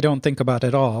things that we don't think about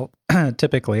at all,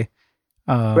 typically.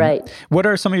 Right. What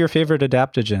are some of your favorite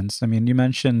adaptogens? I mean, you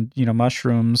mentioned,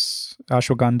 mushrooms,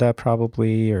 ashwagandha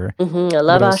probably, or... I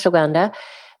love ashwagandha.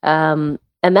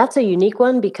 And that's a unique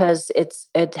one because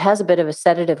it has a bit of a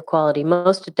sedative quality.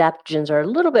 Most adaptogens are a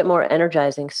little bit more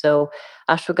energizing. So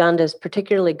ashwagandha is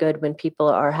particularly good when people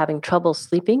are having trouble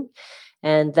sleeping.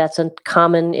 And that's a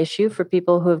common issue for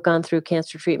people who have gone through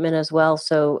cancer treatment as well.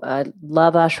 So I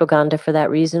love ashwagandha for that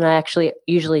reason. I actually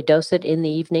usually dose it in the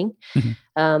evening.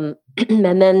 And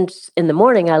then in the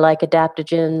morning, I like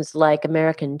adaptogens like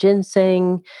American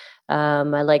ginseng.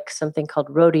 I like something called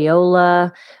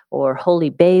rhodiola or holy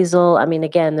basil. I mean,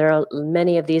 again, there are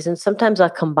many of these, and sometimes I'll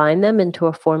combine them into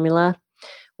a formula,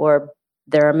 or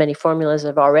there are many formulas that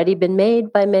have already been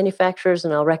made by manufacturers,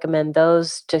 and I'll recommend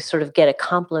those to sort of get a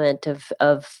complement of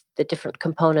the different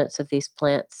components of these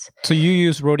plants. So you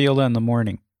use rhodiola in the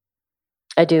morning?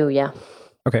 I do, yeah.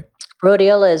 Okay.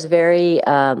 Rhodiola is very,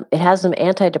 it has some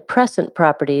antidepressant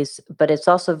properties, but it's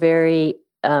also very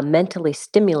mentally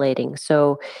stimulating.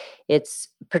 So it's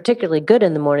particularly good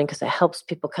in the morning because it helps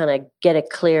people kind of get a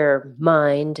clear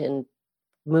mind and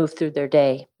move through their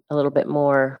day a little bit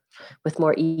more with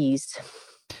more ease.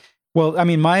 Well, I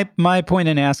mean, my point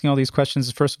in asking all these questions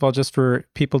is, first of all, just for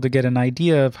people to get an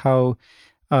idea of how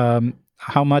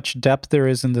much depth there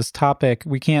is in this topic.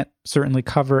 We can't certainly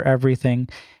cover everything,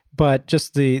 but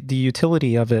just the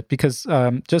utility of it, because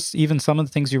just even some of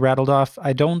the things you rattled off,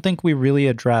 I don't think we really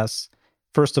address,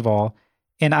 first of all.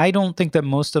 And I don't think that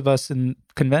most of us in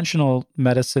conventional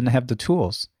medicine have the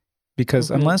tools, because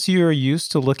unless you're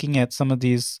used to looking at some of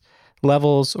these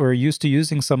levels or used to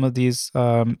using some of these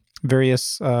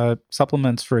various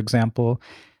supplements, for example,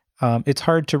 it's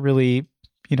hard to really,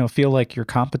 feel like you're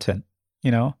competent,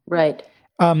 Right.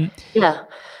 Yeah.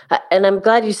 And I'm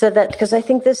glad you said that, because I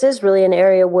think this is really an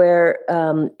area where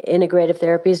integrative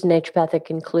therapies, naturopathic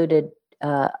included,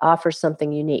 offers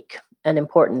something unique and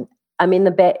important. I mean,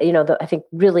 I think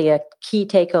really a key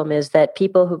take home is that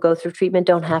people who go through treatment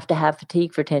don't have to have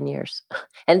fatigue for 10 years.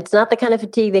 And it's not the kind of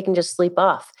fatigue they can just sleep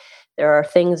off. There are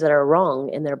things that are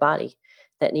wrong in their body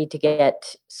that need to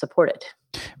get supported.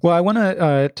 Well, I want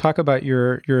to talk about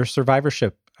your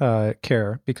survivorship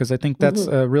care, because I think that's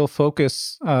a real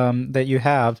focus that you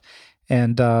have.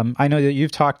 And I know that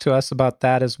you've talked to us about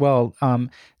that as well.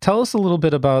 Tell us a little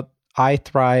bit about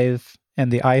iThrive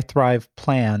and the iThrive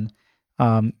plan.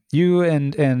 You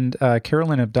and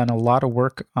Carolyn have done a lot of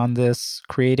work on this,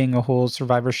 creating a whole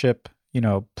survivorship,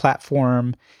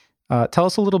 platform. Tell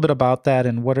us a little bit about that,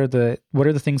 and what are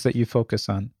the things that you focus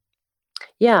on?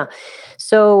 Yeah.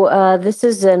 So this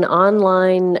is an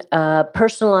online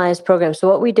personalized program. So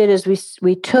what we did is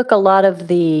we took a lot of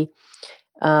the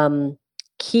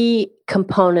key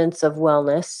components of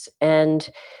wellness and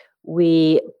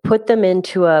we put them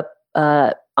into a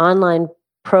online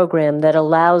program that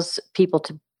allows people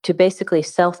to basically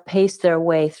self-pace their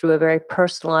way through a very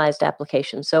personalized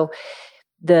application. So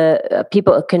the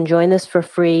people can join this for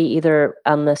free either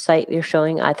on the site you're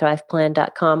showing,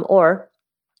 ithriveplan.com, or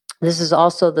this is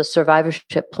also the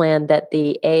survivorship plan that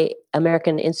the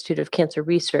American Institute of Cancer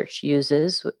Research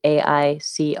uses,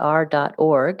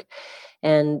 AICR.org.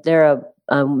 And they're an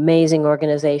amazing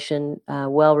organization,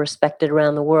 well respected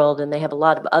around the world, and they have a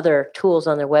lot of other tools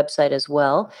on their website as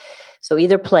well. So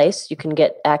either place, you can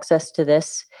get access to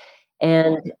this.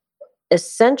 And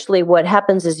essentially what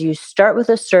happens is you start with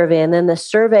a survey, and then the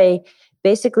survey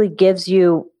basically gives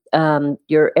you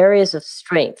your areas of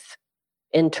strength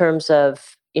in terms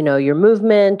of your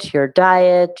movement, your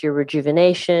diet, your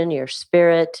rejuvenation, your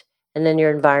spirit, and then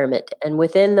your environment. And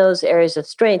within those areas of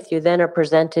strength, you then are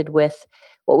presented with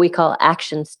what we call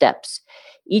action steps.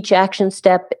 Each action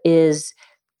step is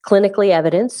clinically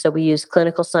evidenced, so we use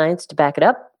clinical science to back it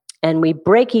up. And we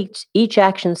break each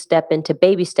action step into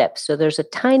baby steps. So there's a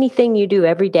tiny thing you do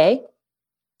every day,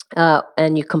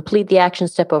 and you complete the action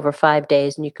step over 5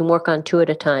 days, and you can work on 2 at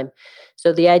a time.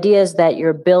 So the idea is that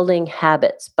you're building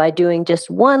habits by doing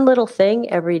just one little thing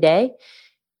every day,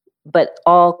 but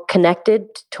all connected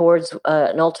towards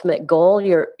an ultimate goal.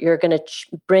 You're going to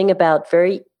bring about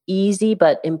very easy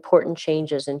but important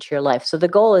changes into your life. So the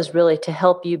goal is really to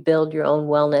help you build your own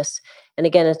wellness. And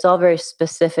again, it's all very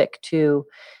specific to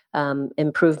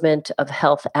improvement of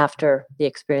health after the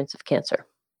experience of cancer.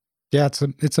 Yeah,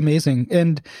 it's amazing,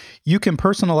 and you can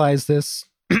personalize this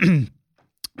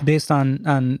based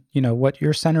on what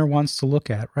your center wants to look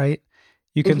at, right?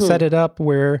 You can set it up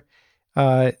where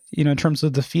in terms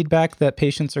of the feedback that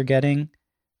patients are getting,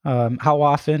 how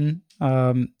often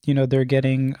they're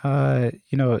getting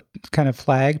kind of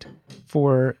flagged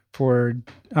for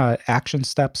action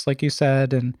steps, like you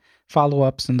said, and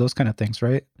follow-ups and those kind of things,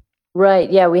 right?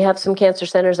 Right. Yeah, we have some cancer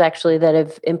centers actually that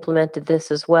have implemented this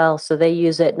as well. So they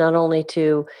use it not only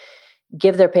to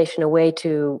give their patient a way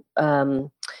to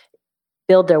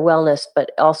build their wellness,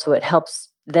 but also it helps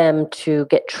them to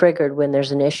get triggered when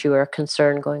there's an issue or a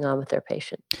concern going on with their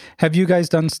patient. Have you guys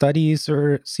done studies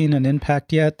or seen an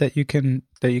impact yet that you can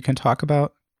talk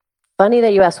about? Funny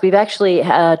that you ask. We've actually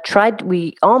tried.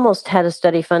 We almost had a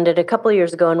study funded a couple of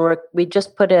years ago, and we're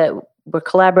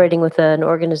collaborating with an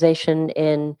organization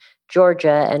in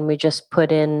Georgia, and we just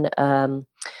put in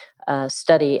a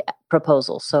study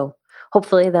proposal. So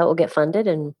hopefully that will get funded,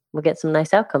 and we'll get some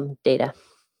nice outcome data.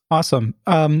 Awesome.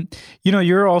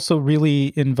 You're also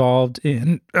really involved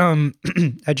in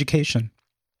education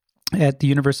at the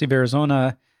University of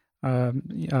Arizona,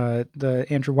 the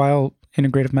Andrew Weil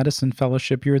Integrative Medicine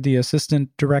Fellowship. You're the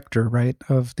assistant director, right,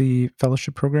 of the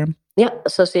fellowship program? Yeah,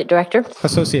 associate director.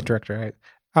 Associate director, right.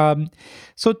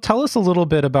 So tell us a little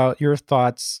bit about your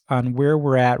thoughts on where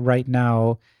we're at right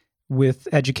now with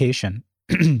education.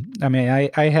 I mean,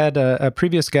 I had a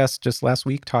previous guest just last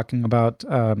week talking about,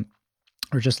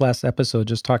 or just last episode,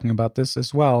 just talking about this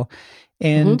as well.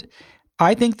 And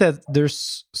I think that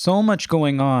there's so much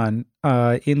going on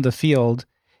in the field.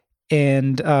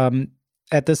 And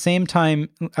at the same time,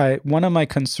 one of my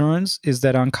concerns is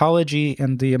that oncology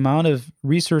and the amount of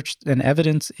research and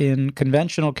evidence in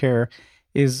conventional care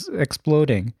is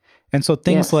exploding. And so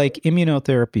things like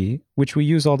immunotherapy, which we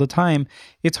use all the time,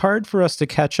 it's hard for us to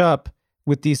catch up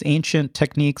with these ancient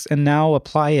techniques and now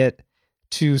apply it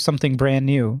to something brand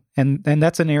new. And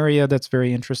that's an area that's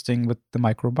very interesting with the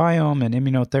microbiome and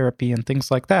immunotherapy and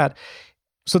things like that.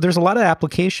 So there's a lot of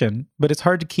application, but it's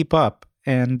hard to keep up.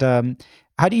 And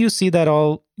how do you see that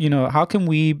all, how can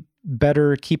we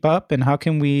better keep up, and how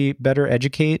can we better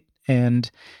educate and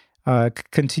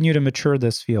continue to mature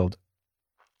this field?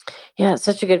 Yeah, it's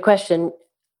such a good question.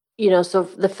 So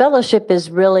the fellowship is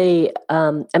really,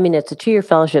 it's a 2-year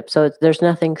fellowship, so there's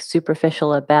nothing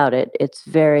superficial about it. It's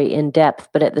very in-depth,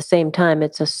 but at the same time,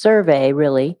 it's a survey,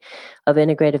 really, of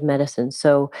integrative medicine.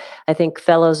 So I think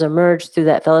fellows emerge through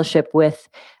that fellowship with,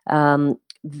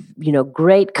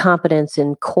 great competence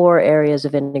in core areas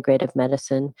of integrative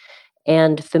medicine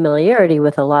and familiarity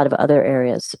with a lot of other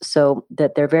areas, so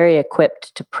that they're very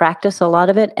equipped to practice a lot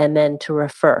of it and then to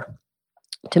refer.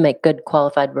 to make good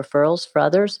qualified referrals for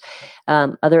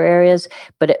other areas,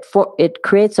 but it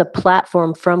creates a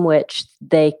platform from which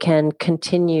they can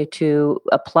continue to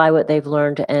apply what they've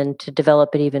learned and to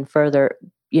develop it even further,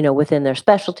 within their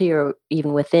specialty or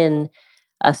even within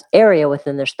an area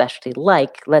within their specialty,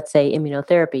 like, let's say,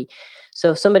 immunotherapy.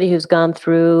 So somebody who's gone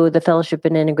through the fellowship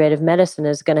in integrative medicine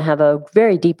is going to have a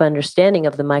very deep understanding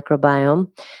of the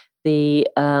microbiome, the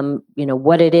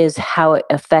what it is, how it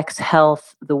affects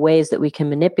health, the ways that we can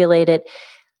manipulate it.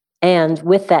 And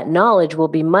with that knowledge, we'll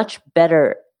be much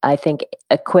better, I think,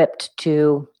 equipped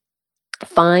to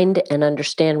find and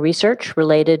understand research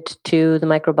related to the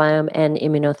microbiome and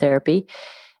immunotherapy.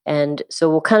 And so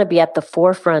we'll kind of be at the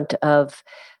forefront of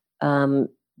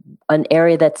an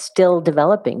area that's still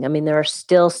developing. I mean, there are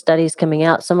still studies coming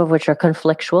out, some of which are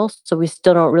conflictual, so we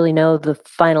still don't really know the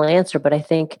final answer. But I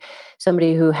think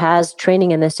somebody who has training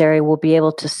in this area will be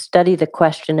able to study the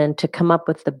question and to come up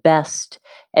with the best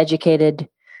educated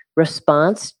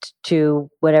response to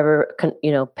whatever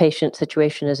patient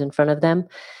situation is in front of them.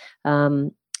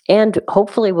 And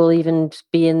hopefully we'll even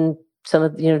be in some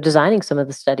of, designing some of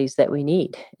the studies that we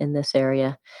need in this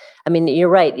area. I mean, you're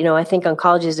right. I think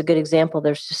oncology is a good example.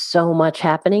 There's just so much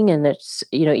happening. And it's,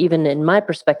 even in my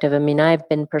perspective, I mean, I've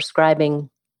been prescribing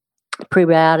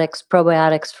prebiotics,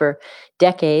 probiotics for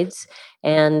decades.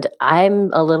 And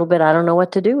I'm a little bit, I don't know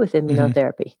what to do with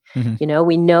immunotherapy. Mm-hmm.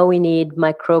 We know we need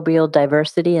microbial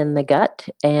diversity in the gut,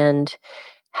 and,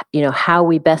 how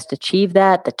we best achieve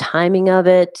that, the timing of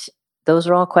it. Those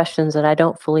are all questions that I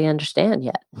don't fully understand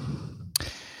yet.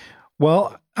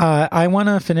 Well, I want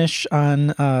to finish on,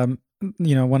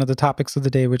 one of the topics of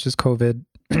the day, which is COVID.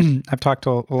 I've talked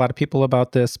to a lot of people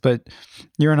about this, but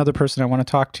you're another person I want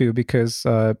to talk to because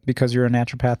you're a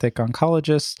naturopathic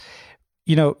oncologist.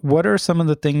 What are some of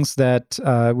the things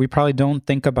that we probably don't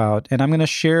think about? And I'm going to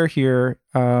share here,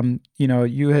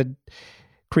 you had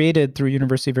created through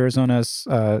University of Arizona's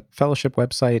fellowship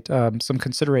website some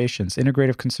considerations,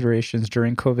 integrative considerations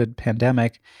during COVID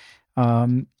pandemic.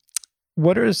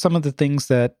 What are some of the things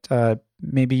that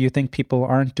maybe you think people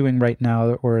aren't doing right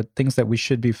now, or things that we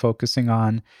should be focusing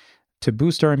on to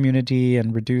boost our immunity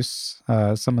and reduce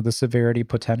some of the severity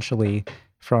potentially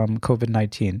from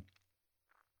COVID-19?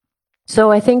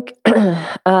 So I think,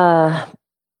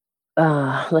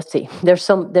 let's see, there's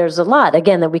a lot,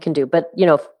 again, that we can do, but,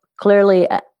 clearly,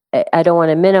 I don't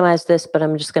want to minimize this, but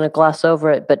I'm just going to gloss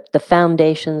over it. But the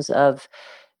foundations of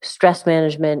stress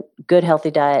management, good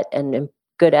healthy diet, and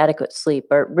good adequate sleep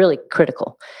are really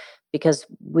critical, because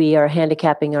we are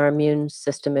handicapping our immune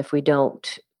system if we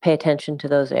don't pay attention to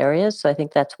those areas. So I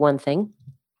think that's one thing.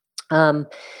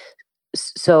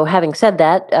 So having said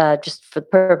that, just for the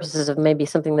purposes of maybe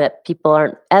something that people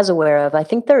aren't as aware of, I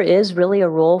think there is really a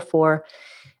role for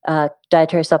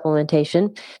dietary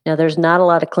supplementation. Now, there's not a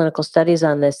lot of clinical studies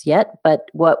on this yet, but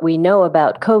what we know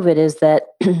about COVID is that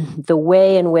the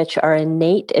way in which our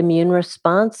innate immune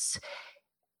response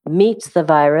meets the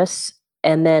virus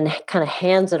and then kind of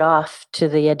hands it off to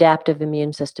the adaptive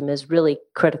immune system is really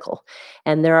critical.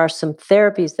 And there are some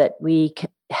therapies that we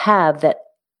have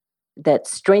that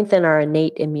strengthen our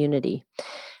innate immunity,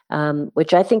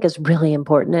 which I think is really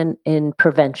important in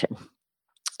prevention.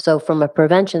 So from a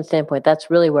prevention standpoint, that's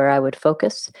really where I would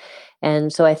focus.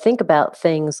 And so I think about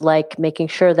things like making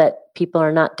sure that people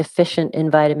are not deficient in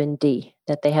vitamin D,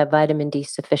 that they have vitamin D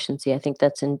sufficiency. I think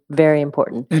that's very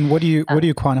important. And what do you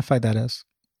quantify that as?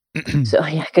 So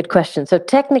yeah, good question. So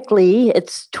technically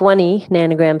it's 20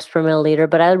 nanograms per milliliter,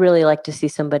 but I really like to see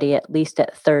somebody at least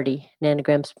at 30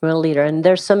 nanograms per milliliter. And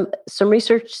there's some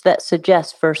research that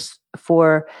suggests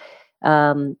for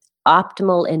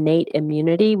optimal innate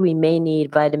immunity, we may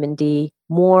need vitamin D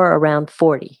more around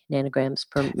 40 nanograms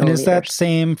per milliliter. And is that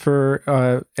same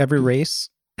for every race?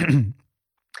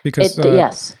 Because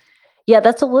yes. Yeah,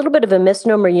 that's a little bit of a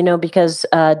misnomer, because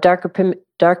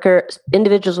darker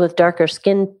individuals with darker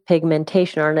skin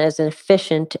pigmentation aren't as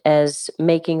efficient as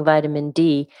making vitamin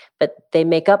D, but they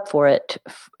make up for it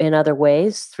in other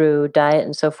ways through diet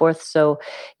and so forth. So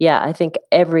yeah, I think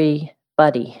everybody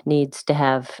needs to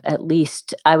have at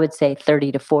least, I would say,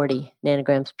 30 to 40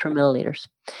 nanograms per milliliters.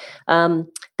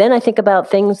 Then I think about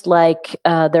things like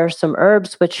there are some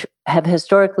herbs which have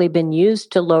historically been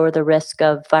used to lower the risk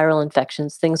of viral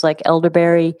infections, things like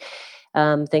elderberry,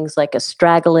 things like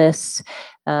astragalus,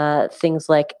 things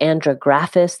like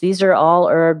andrographis. These are all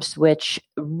herbs which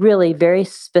really very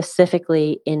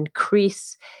specifically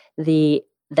increase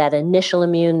that initial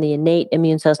the innate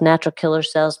immune cells, natural killer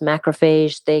cells,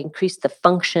 macrophage. They increase the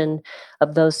function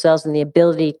of those cells and the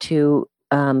ability to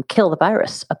kill the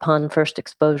virus upon first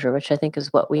exposure, which I think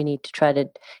is what we need to try to,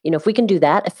 if we can do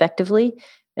that effectively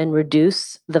and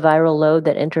reduce the viral load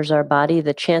that enters our body,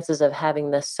 the chances of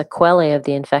having the sequelae of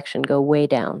the infection go way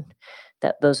down,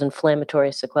 those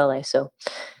inflammatory sequelae. So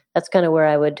that's kind of where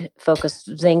I would focus.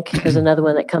 Zinc is another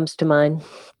one that comes to mind.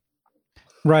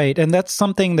 Right. And that's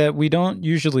something that we don't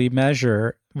usually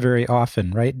measure very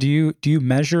often, right? Do you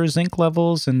measure zinc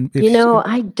levels? And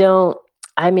I don't.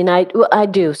 I mean, I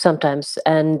do sometimes.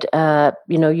 And,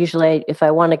 usually if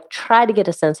I want to try to get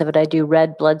a sense of it, I do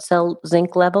red blood cell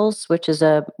zinc levels, which is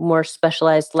a more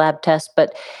specialized lab test.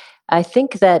 But I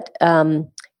think that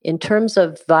in terms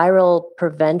of viral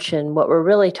prevention, what we're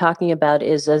really talking about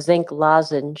is a zinc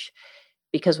lozenge,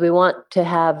 because we want to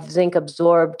have zinc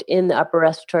absorbed in the upper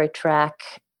respiratory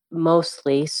tract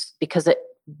mostly, because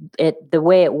the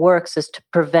way it works is to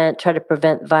try to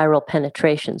prevent viral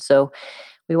penetration. So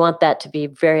we want that to be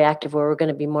very active, where we're going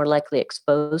to be more likely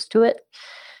exposed to it.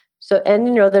 So,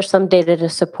 and there's some data to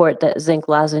support that zinc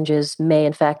lozenges may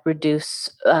in fact reduce,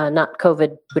 not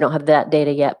COVID, we don't have that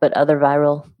data yet, but other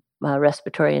viral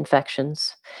respiratory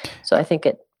infections. So I think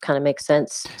it kind of makes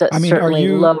sense. Certainly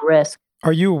low risk.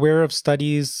 Are you aware of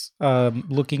studies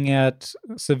looking at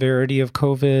severity of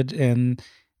COVID and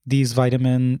these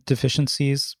vitamin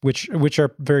deficiencies, which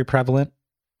are very prevalent?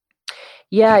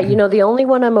 Yeah, the only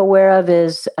one I'm aware of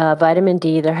is vitamin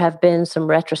D. There have been some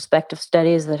retrospective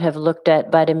studies that have looked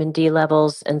at vitamin D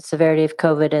levels and severity of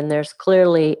COVID, and there's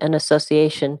clearly an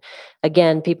association.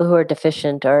 Again, people who are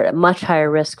deficient are at much higher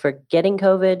risk for getting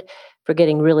COVID, for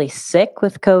getting really sick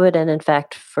with COVID, and in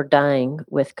fact, for dying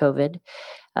with COVID.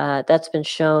 That's been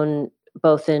shown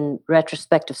both in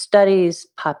retrospective studies,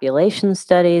 population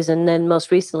studies, and then most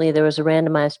recently there was a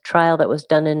randomized trial that was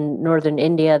done in northern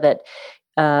India that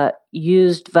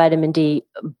used vitamin D,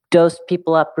 dosed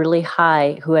people up really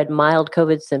high who had mild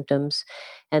COVID symptoms,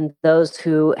 and those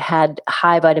who had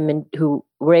who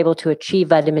were able to achieve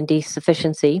vitamin D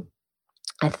sufficiency.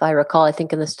 If I recall, I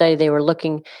think in the study they were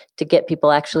looking to get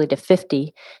people actually to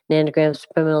 50 nanograms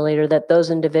per milliliter, that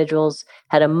those individuals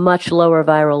had a much lower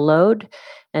viral load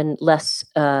and less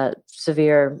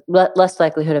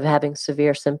likelihood of having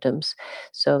severe symptoms.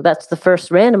 So that's the first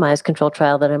randomized controlled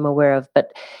trial that I'm aware of.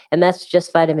 And that's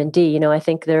just vitamin D. I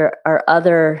think there are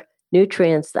other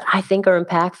nutrients that I think are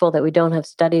impactful that we don't have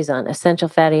studies on: essential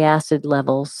fatty acid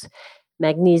levels,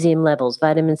 magnesium levels,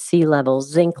 vitamin C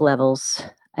levels, zinc levels.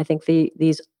 I think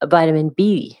these vitamin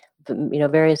B,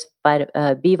 various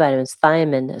B vitamins,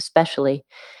 thiamine especially.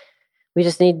 We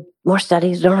just need more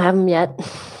studies. Don't have them yet.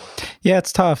 Yeah,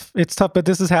 it's tough. But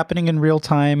this is happening in real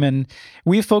time, and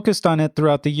we've focused on it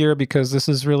throughout the year because this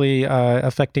is really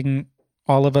affecting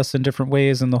all of us in different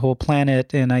ways and the whole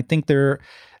planet. And I think there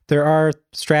are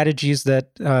strategies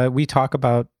that we talk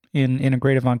about in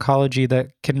integrative oncology that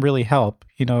can really help,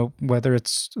 whether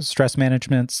it's stress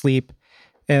management, sleep,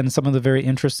 and some of the very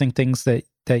interesting things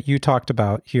that you talked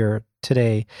about here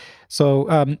today.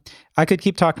 So I could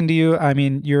keep talking to you. I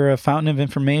mean, you're a fountain of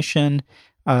information.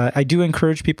 I do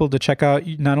encourage people to check out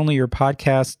not only your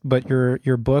podcast, but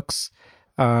your books,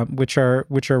 which are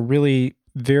really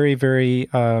very, very,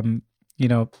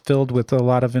 filled with a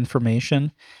lot of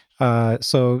information.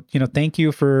 So, thank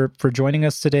you for joining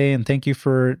us today, and thank you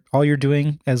for all you're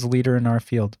doing as a leader in our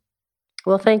field.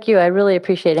 Well, thank you. I really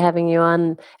appreciate having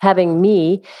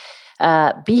me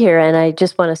be here. And I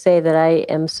just want to say that I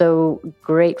am so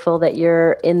grateful that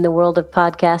you're in the world of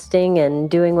podcasting and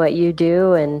doing what you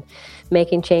do and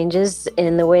making changes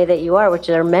in the way that you are, which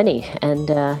are many. And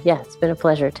it's been a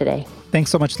pleasure today.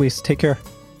 Thanks so much, Lise. Take care.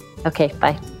 Okay,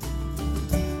 bye.